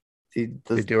 they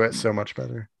do it so much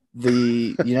better.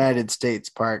 The United States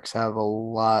parks have a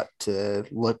lot to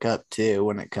look up to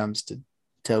when it comes to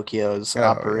Tokyo's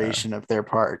operation of their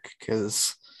park,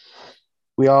 because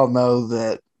we all know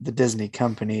that the Disney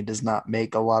company does not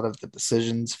make a lot of the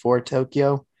decisions for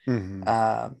Tokyo.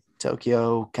 Mm-hmm.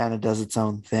 Tokyo kind of does its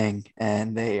own thing,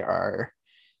 and they are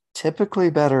typically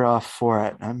better off for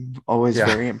it. I'm always Yeah.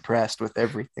 very impressed with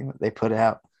everything that they put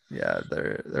out. Yeah,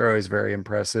 they're always very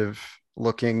impressive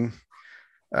looking.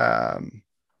 But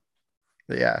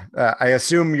yeah, I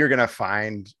assume you're gonna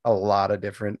find a lot of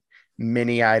different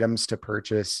mini items to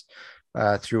purchase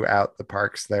throughout the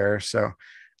parks there. So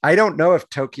I don't know if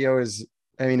Tokyo is.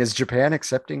 I mean, is Japan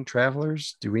accepting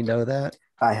travelers? Do we know that?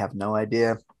 I have no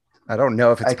idea. I don't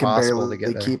know if it's I can possible to barely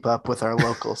get there. keep up with our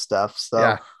local stuff. So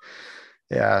Yeah,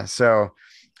 yeah. So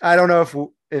I don't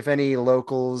know if any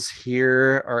locals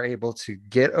here are able to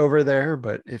get over there,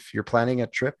 but if you're planning a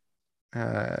trip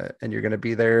and you're going to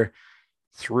be there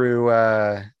through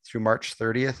March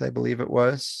 30th, I believe it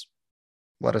was,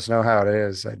 let us know how it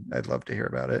is. I'd love to hear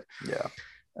about it.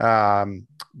 yeah.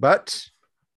 But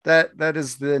that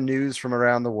is the news from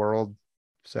around the world.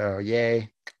 So yay.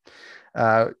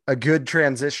 A good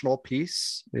transitional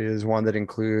piece is one that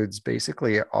includes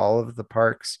basically all of the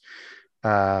parks.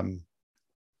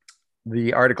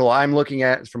 The article I'm looking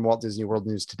at is from Walt Disney World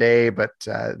News Today, but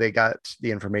they got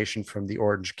the information from the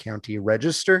Orange County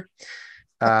Register.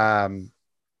 You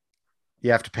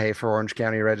have to pay for Orange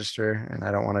County Register, and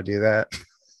I don't want to do that.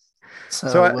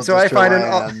 So I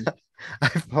find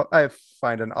I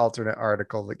find an alternate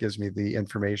article that gives me the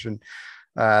information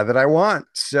that I want.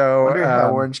 So wonder how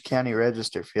Orange County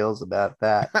Register feels about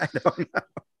that.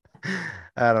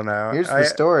 I don't know. Here's the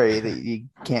story that you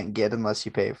can't get unless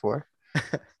you pay for.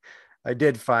 I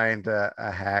did find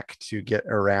a hack to get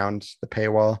around the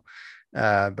paywall,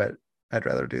 but I'd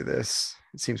rather do this.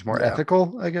 It seems more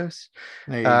ethical, I guess.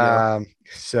 There you go.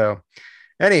 So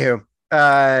anywho,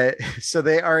 so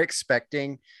they are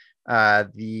expecting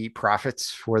the profits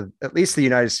for at least the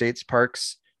United States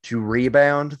parks to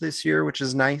rebound this year, which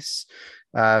is nice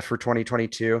for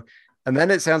 2022. And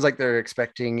then it sounds like they're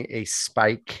expecting a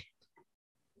spike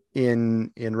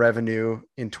in revenue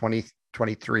in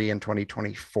 2023 and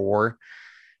 2024,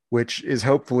 which is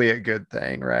hopefully a good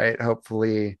thing, right?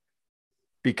 Hopefully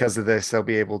because of this, they'll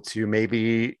be able to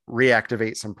maybe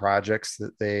reactivate some projects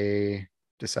that they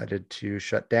decided to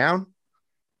shut down.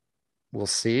 We'll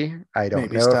see. I don't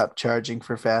Maybe know. Stop charging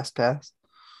for Fast Pass.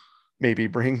 Maybe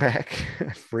bring back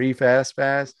free Fast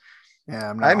Pass.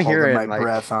 Yeah, I'm hearing my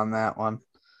breath on that one.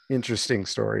 Interesting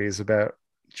stories about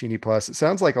Genie Plus. It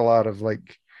sounds like a lot of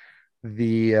like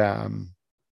the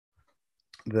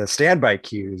standby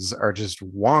queues are just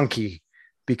wonky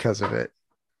because of it.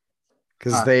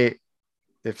 Because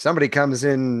if somebody comes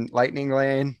in Lightning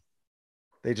Lane,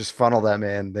 they just funnel them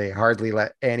in. They hardly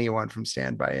let anyone from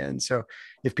standby in. So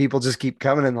if people just keep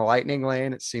coming in the Lightning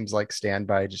Lane, it seems like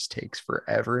standby just takes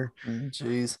forever.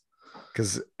 Jeez.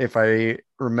 Because if I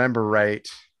remember right,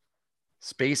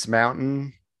 Space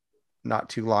Mountain not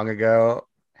too long ago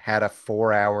had a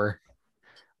 4-hour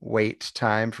wait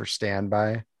time for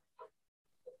standby.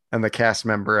 And the cast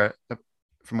member,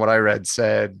 from what I read,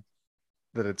 said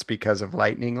that it's because of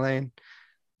Lightning Lane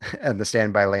and the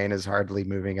standby lane is hardly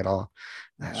moving at all.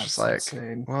 That's just like,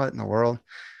 insane. What in the world?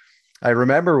 I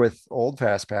remember with old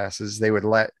Fast Passes, they would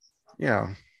let,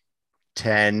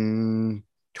 10,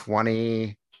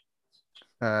 20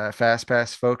 Fast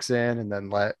Pass folks in and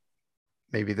then let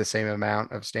maybe the same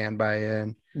amount of standby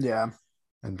in. Yeah.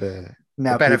 And the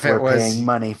benefit people are paying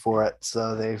money for it,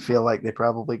 so they feel like they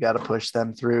probably got to push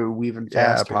them through even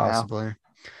faster. Yeah, possibly. Now.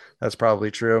 That's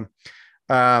probably true.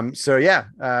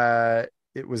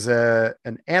 It was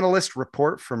an analyst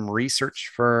report from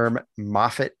research firm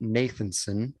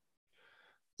MoffettNathanson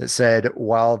that said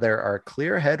while there are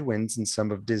clear headwinds in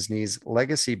some of Disney's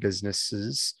legacy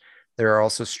businesses, there are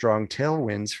also strong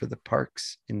tailwinds for the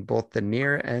parks in both the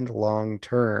near and long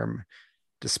term.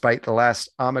 Despite the last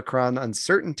Omicron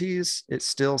uncertainties, it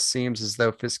still seems as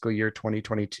though fiscal year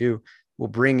 2022 will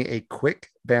bring a quick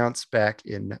bounce back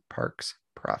in parks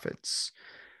profits.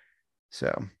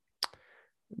 So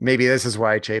maybe this is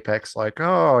why Chapek's like,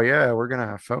 oh yeah, we're going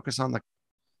to focus on the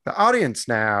audience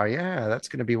now. Yeah, that's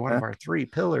going to be one of our 3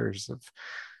 pillars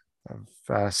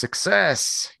of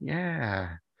success.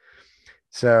 Yeah.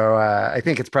 So I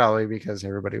think it's probably because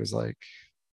everybody was like,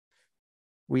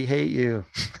 we hate you.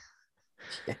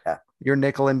 Yeah, you're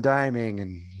nickel and diming.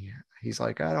 And he's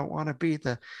like, I don't want to be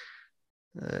the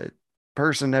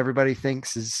person everybody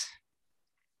thinks is,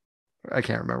 I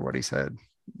can't remember what he said.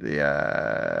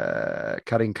 The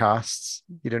cutting costs.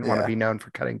 He didn't want to be known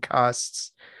for cutting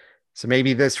costs. So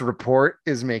maybe this report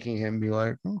is making him be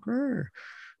like, okay,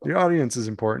 the audience is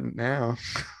important now.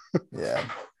 Yeah.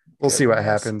 We'll see what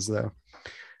happens though.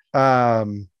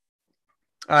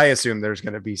 I assume there's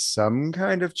going to be some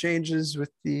kind of changes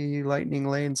with the Lightning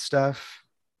Lane stuff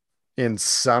in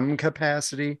some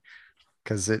capacity,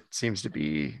 because it seems to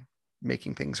be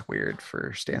making things weird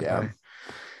for standby.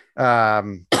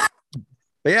 But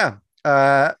yeah,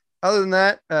 other than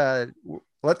that,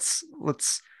 let's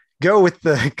go with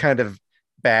the kind of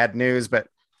bad news, but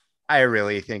I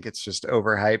really think it's just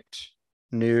overhyped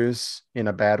news in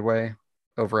a bad way.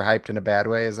 Overhyped in a bad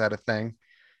way. Is that a thing?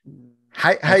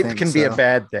 Hype can be a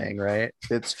bad thing, right?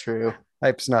 It's true.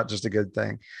 Hype's not just a good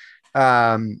thing.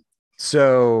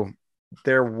 So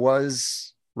there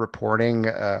was reporting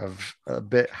of a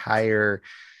bit higher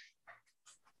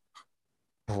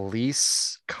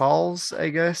police calls, I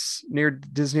guess, near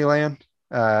Disneyland.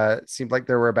 It seemed like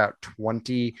there were about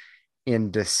 20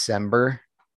 in December,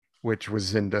 which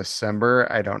was in December.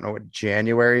 I don't know what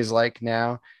January is like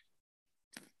now.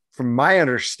 From my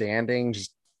understanding,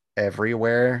 just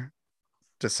everywhere,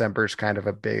 December's kind of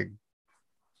a big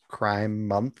crime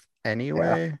month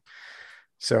anyway. Yeah.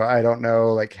 So I don't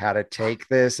know like how to take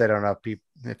this. I don't know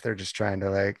if they're just trying to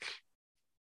like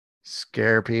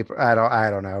scare people. I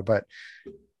don't know. But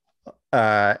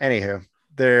anywho,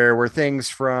 there were things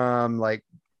from like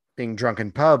being drunk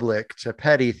in public to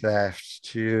petty theft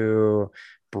to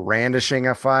brandishing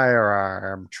a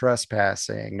firearm,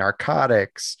 trespassing,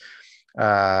 narcotics,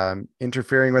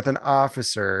 interfering with an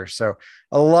officer. So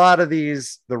a lot of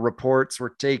these, the reports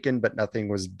were taken, but nothing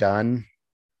was done.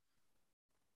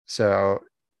 So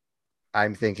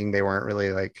I'm thinking they weren't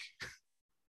really like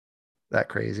that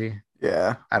crazy.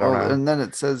 Yeah. I don't know. And then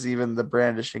it says even the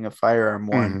brandishing a firearm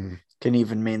one can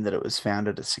even mean that it was found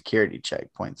at a security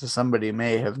checkpoint. So somebody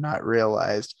may have not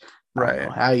realized, I don't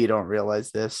know how you don't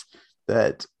realize this,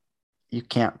 that you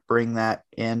can't bring that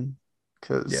in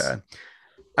because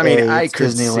I mean, A, I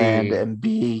could Disneyland see, and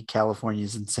B,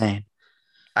 California's insane.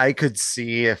 I could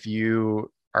see if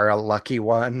you are a lucky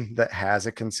one that has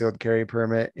a concealed carry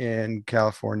permit in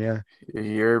California.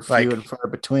 You're like, few and far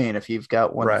between if you've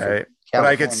got one. Right. But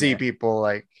I could see people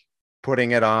like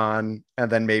putting it on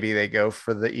and then maybe they go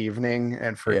for the evening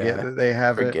and forget that they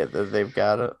have forget that they've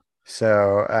got it.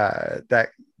 So that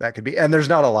could be, and there's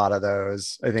not a lot of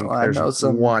those. I think there's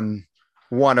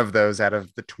one of those out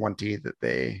of the 20 that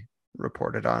they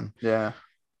reported on. Yeah.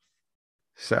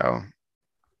 So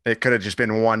it could have just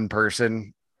been one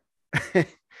person,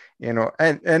 you know,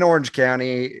 and Orange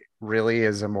County really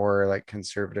is a more like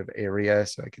conservative area.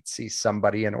 So I could see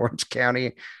somebody in Orange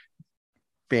County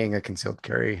being a concealed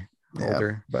carry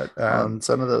holder, but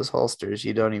some of those holsters,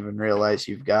 you don't even realize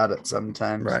you've got it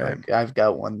sometimes. Right. Like I've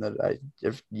got one that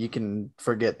if you can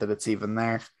forget that it's even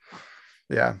there.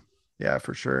 Yeah,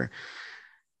 for sure.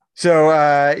 So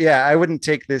I wouldn't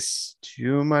take this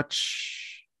too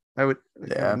much. I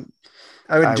wouldn't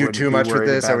do too much with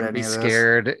this. I wouldn't be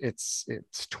scared. It's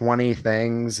 20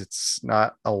 things. It's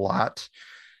not a lot,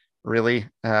 really,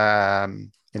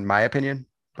 in my opinion.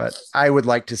 But I would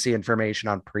like to see information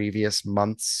on previous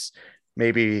months,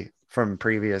 maybe from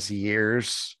previous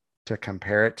years to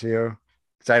compare it to,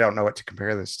 because I don't know what to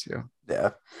compare this to.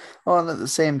 Yeah. Well, and at the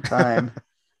same time,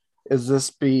 is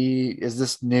this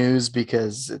news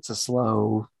because it's a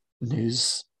slow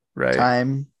news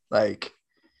time? Like,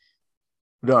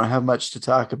 we don't have much to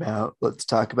talk about. Let's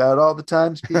talk about all the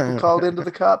times people called into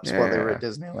the cops while they were at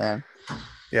Disneyland.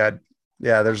 Yeah.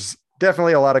 There's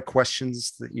definitely a lot of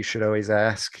questions that you should always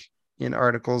ask in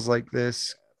articles like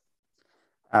this.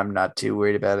 I'm not too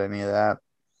worried about any of that.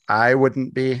 I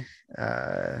wouldn't be,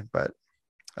 but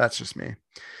that's just me.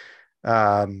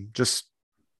 Just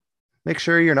make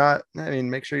sure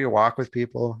make sure you walk with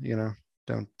people, you know,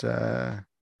 don't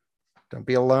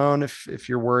be alone if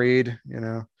you're worried, you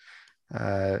know,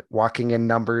 walking in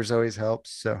numbers always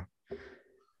helps. So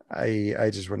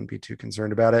I just wouldn't be too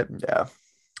concerned about it. Yeah.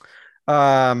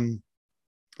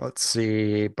 Let's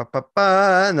see.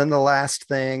 And then the last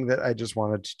thing that I just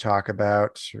wanted to talk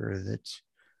about, or that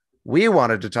we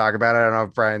wanted to talk about, I don't know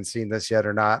if Brian's seen this yet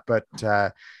or not, but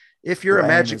if you're a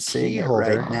Magic Key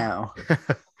holder right now.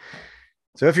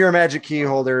 So if you're a Magic Key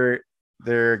holder,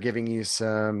 they're giving you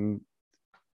some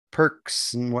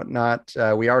perks and whatnot.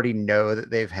 We already know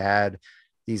that they've had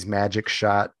these Magic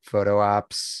Shot photo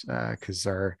ops because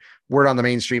our Word on the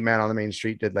Main Street man on the Main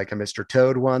Street did like a Mr.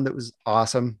 Toad one that was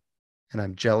awesome and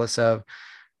I'm jealous of.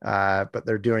 But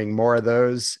they're doing more of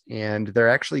those, and they're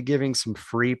actually giving some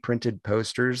free printed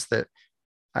posters that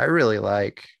I really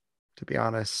like, to be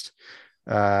honest.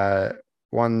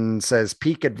 One says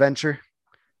Peak Adventure.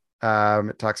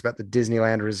 It talks about the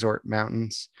Disneyland Resort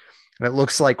Mountains, and it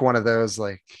looks like one of those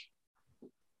like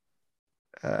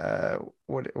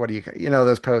what do you know,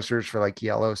 those posters for like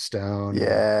Yellowstone?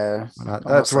 Yeah,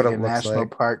 that's what like it looks National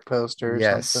like. Park poster.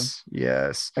 Or something.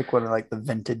 Yes, Like one of like the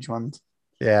vintage ones.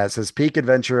 Yeah, it says Peak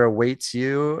Adventure awaits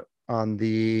you in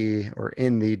the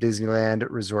Disneyland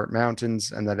Resort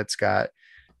Mountains, and then it's got,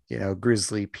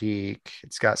 Grizzly Peak,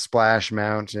 it's got Splash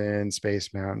Mountain,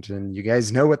 Space Mountain. You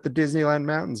guys know what the Disneyland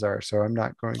mountains are, so I'm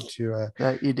not going to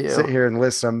That you do. sit here and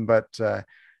list them. But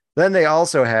then they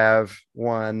also have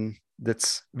one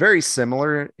that's very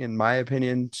similar, in my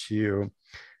opinion, to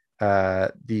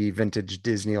the vintage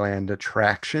Disneyland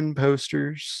attraction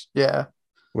posters, Yeah.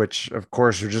 which of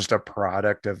course are just a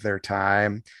product of their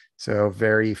time. So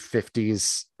very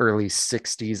 50s, early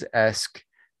 60s-esque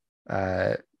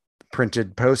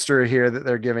printed poster here that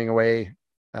they're giving away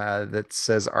that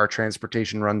says our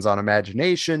transportation runs on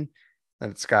imagination.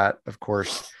 And it's got, of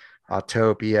course,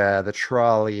 Autopia, the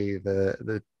trolley,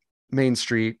 the Main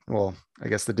Street, well, I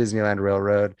guess the Disneyland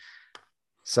Railroad,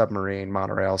 submarine,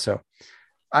 monorail. So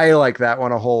I like that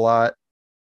one a whole lot.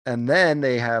 And then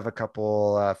they have a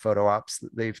couple photo ops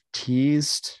that they've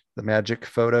teased, the magic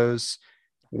photos.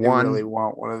 I really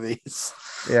want one of these.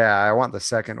 Yeah, I want the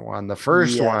second one. The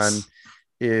first Yes. one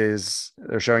is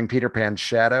they're showing Peter Pan's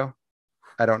shadow.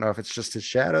 I don't know if it's just his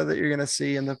shadow that you're going to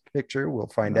see in the picture. We'll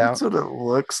find out. That's what it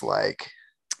looks like.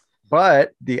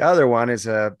 But the other one is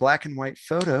a black and white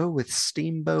photo with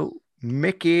Steamboat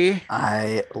Mickey.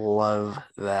 I love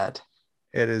that.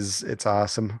 It's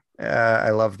awesome. I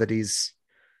love that he's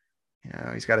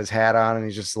got his hat on and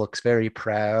he just looks very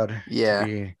proud Yeah. to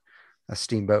be a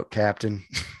steamboat captain.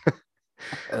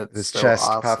 That's His so chest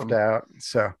awesome. puffed out.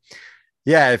 So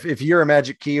yeah, if you're a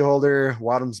magic key holder,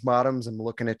 Wadhams Bottoms, I'm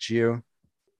looking at you.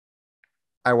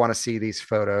 I want to see these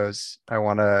photos. I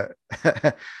want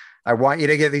you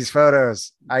to get these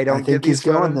photos. I don't I think get these he's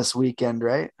going photos. this weekend,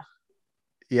 right?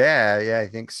 Yeah, I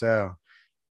think so.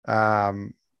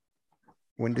 When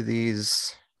do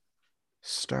these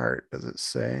start? Does it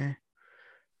say?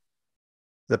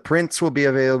 The prints will be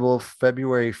available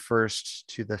February 1st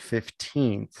to the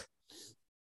 15th.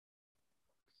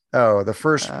 Oh, the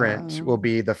first print will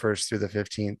be the 1st through the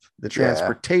 15th. The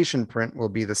transportation print will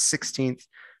be the 16th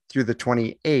through the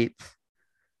 28th.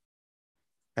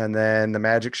 And then the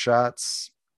magic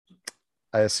shots,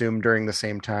 I assume during the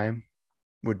same time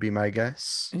would be my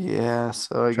guess. Yeah,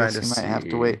 so I Trying guess to you might have see.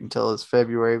 to wait until his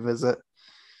February visit.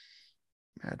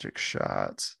 Magic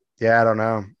shots. Yeah, I don't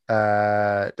know.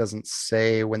 It doesn't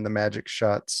say when the magic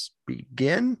shots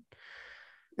begin.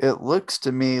 It looks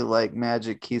to me like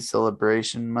Magic Key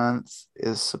Celebration Month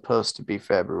is supposed to be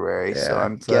February, so Yeah,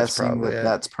 I'm so that's guessing probably it.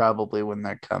 that's probably when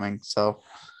they're coming. So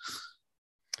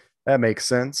That makes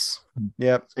sense.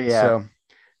 Yep. So, yeah. So in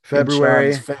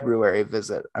February. Sean's February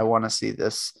visit. I want to see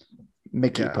this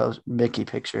Mickey Yeah. Mickey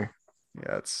picture.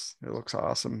 Yeah, it looks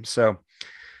awesome. So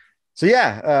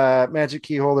yeah, magic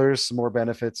key holders, some more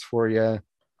benefits for you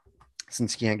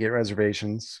since you can't get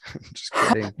reservations. Just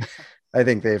kidding. I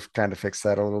think they've kind of fixed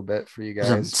that a little bit for you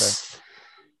guys. So.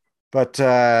 But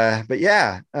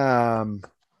yeah,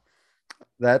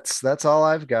 that's all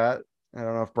I've got. I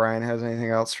don't know if Brian has anything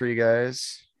else for you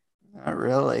guys. Not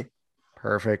really.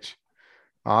 Perfect.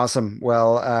 Awesome.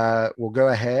 Well, we'll go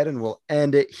ahead and we'll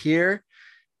end it here.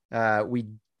 We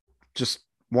just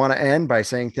want to end by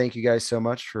saying thank you guys so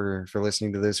much for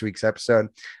listening to this week's episode.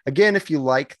 Again, if you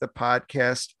like the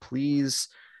podcast, please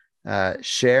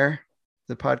share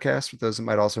the podcast with those that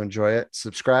might also enjoy it.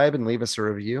 Subscribe and leave us a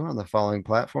review on the following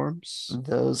platforms.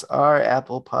 Those are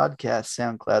Apple Podcasts,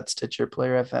 SoundCloud, Stitcher,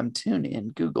 Player FM,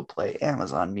 TuneIn, Google Play,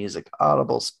 Amazon Music,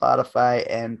 Audible, Spotify,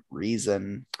 and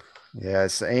Reason.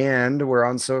 Yes, and we're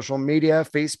on social media,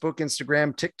 Facebook,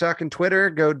 Instagram, TikTok, and Twitter.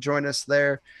 Go join us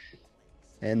there.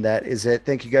 And that is it.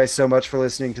 Thank you guys so much for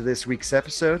listening to this week's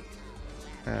episode.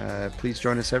 Please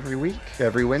join us every week,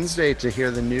 every Wednesday, to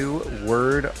hear the new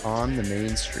word on the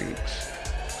main street.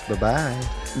 Bye-bye.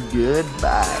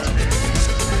 Goodbye.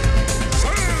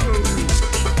 Woo!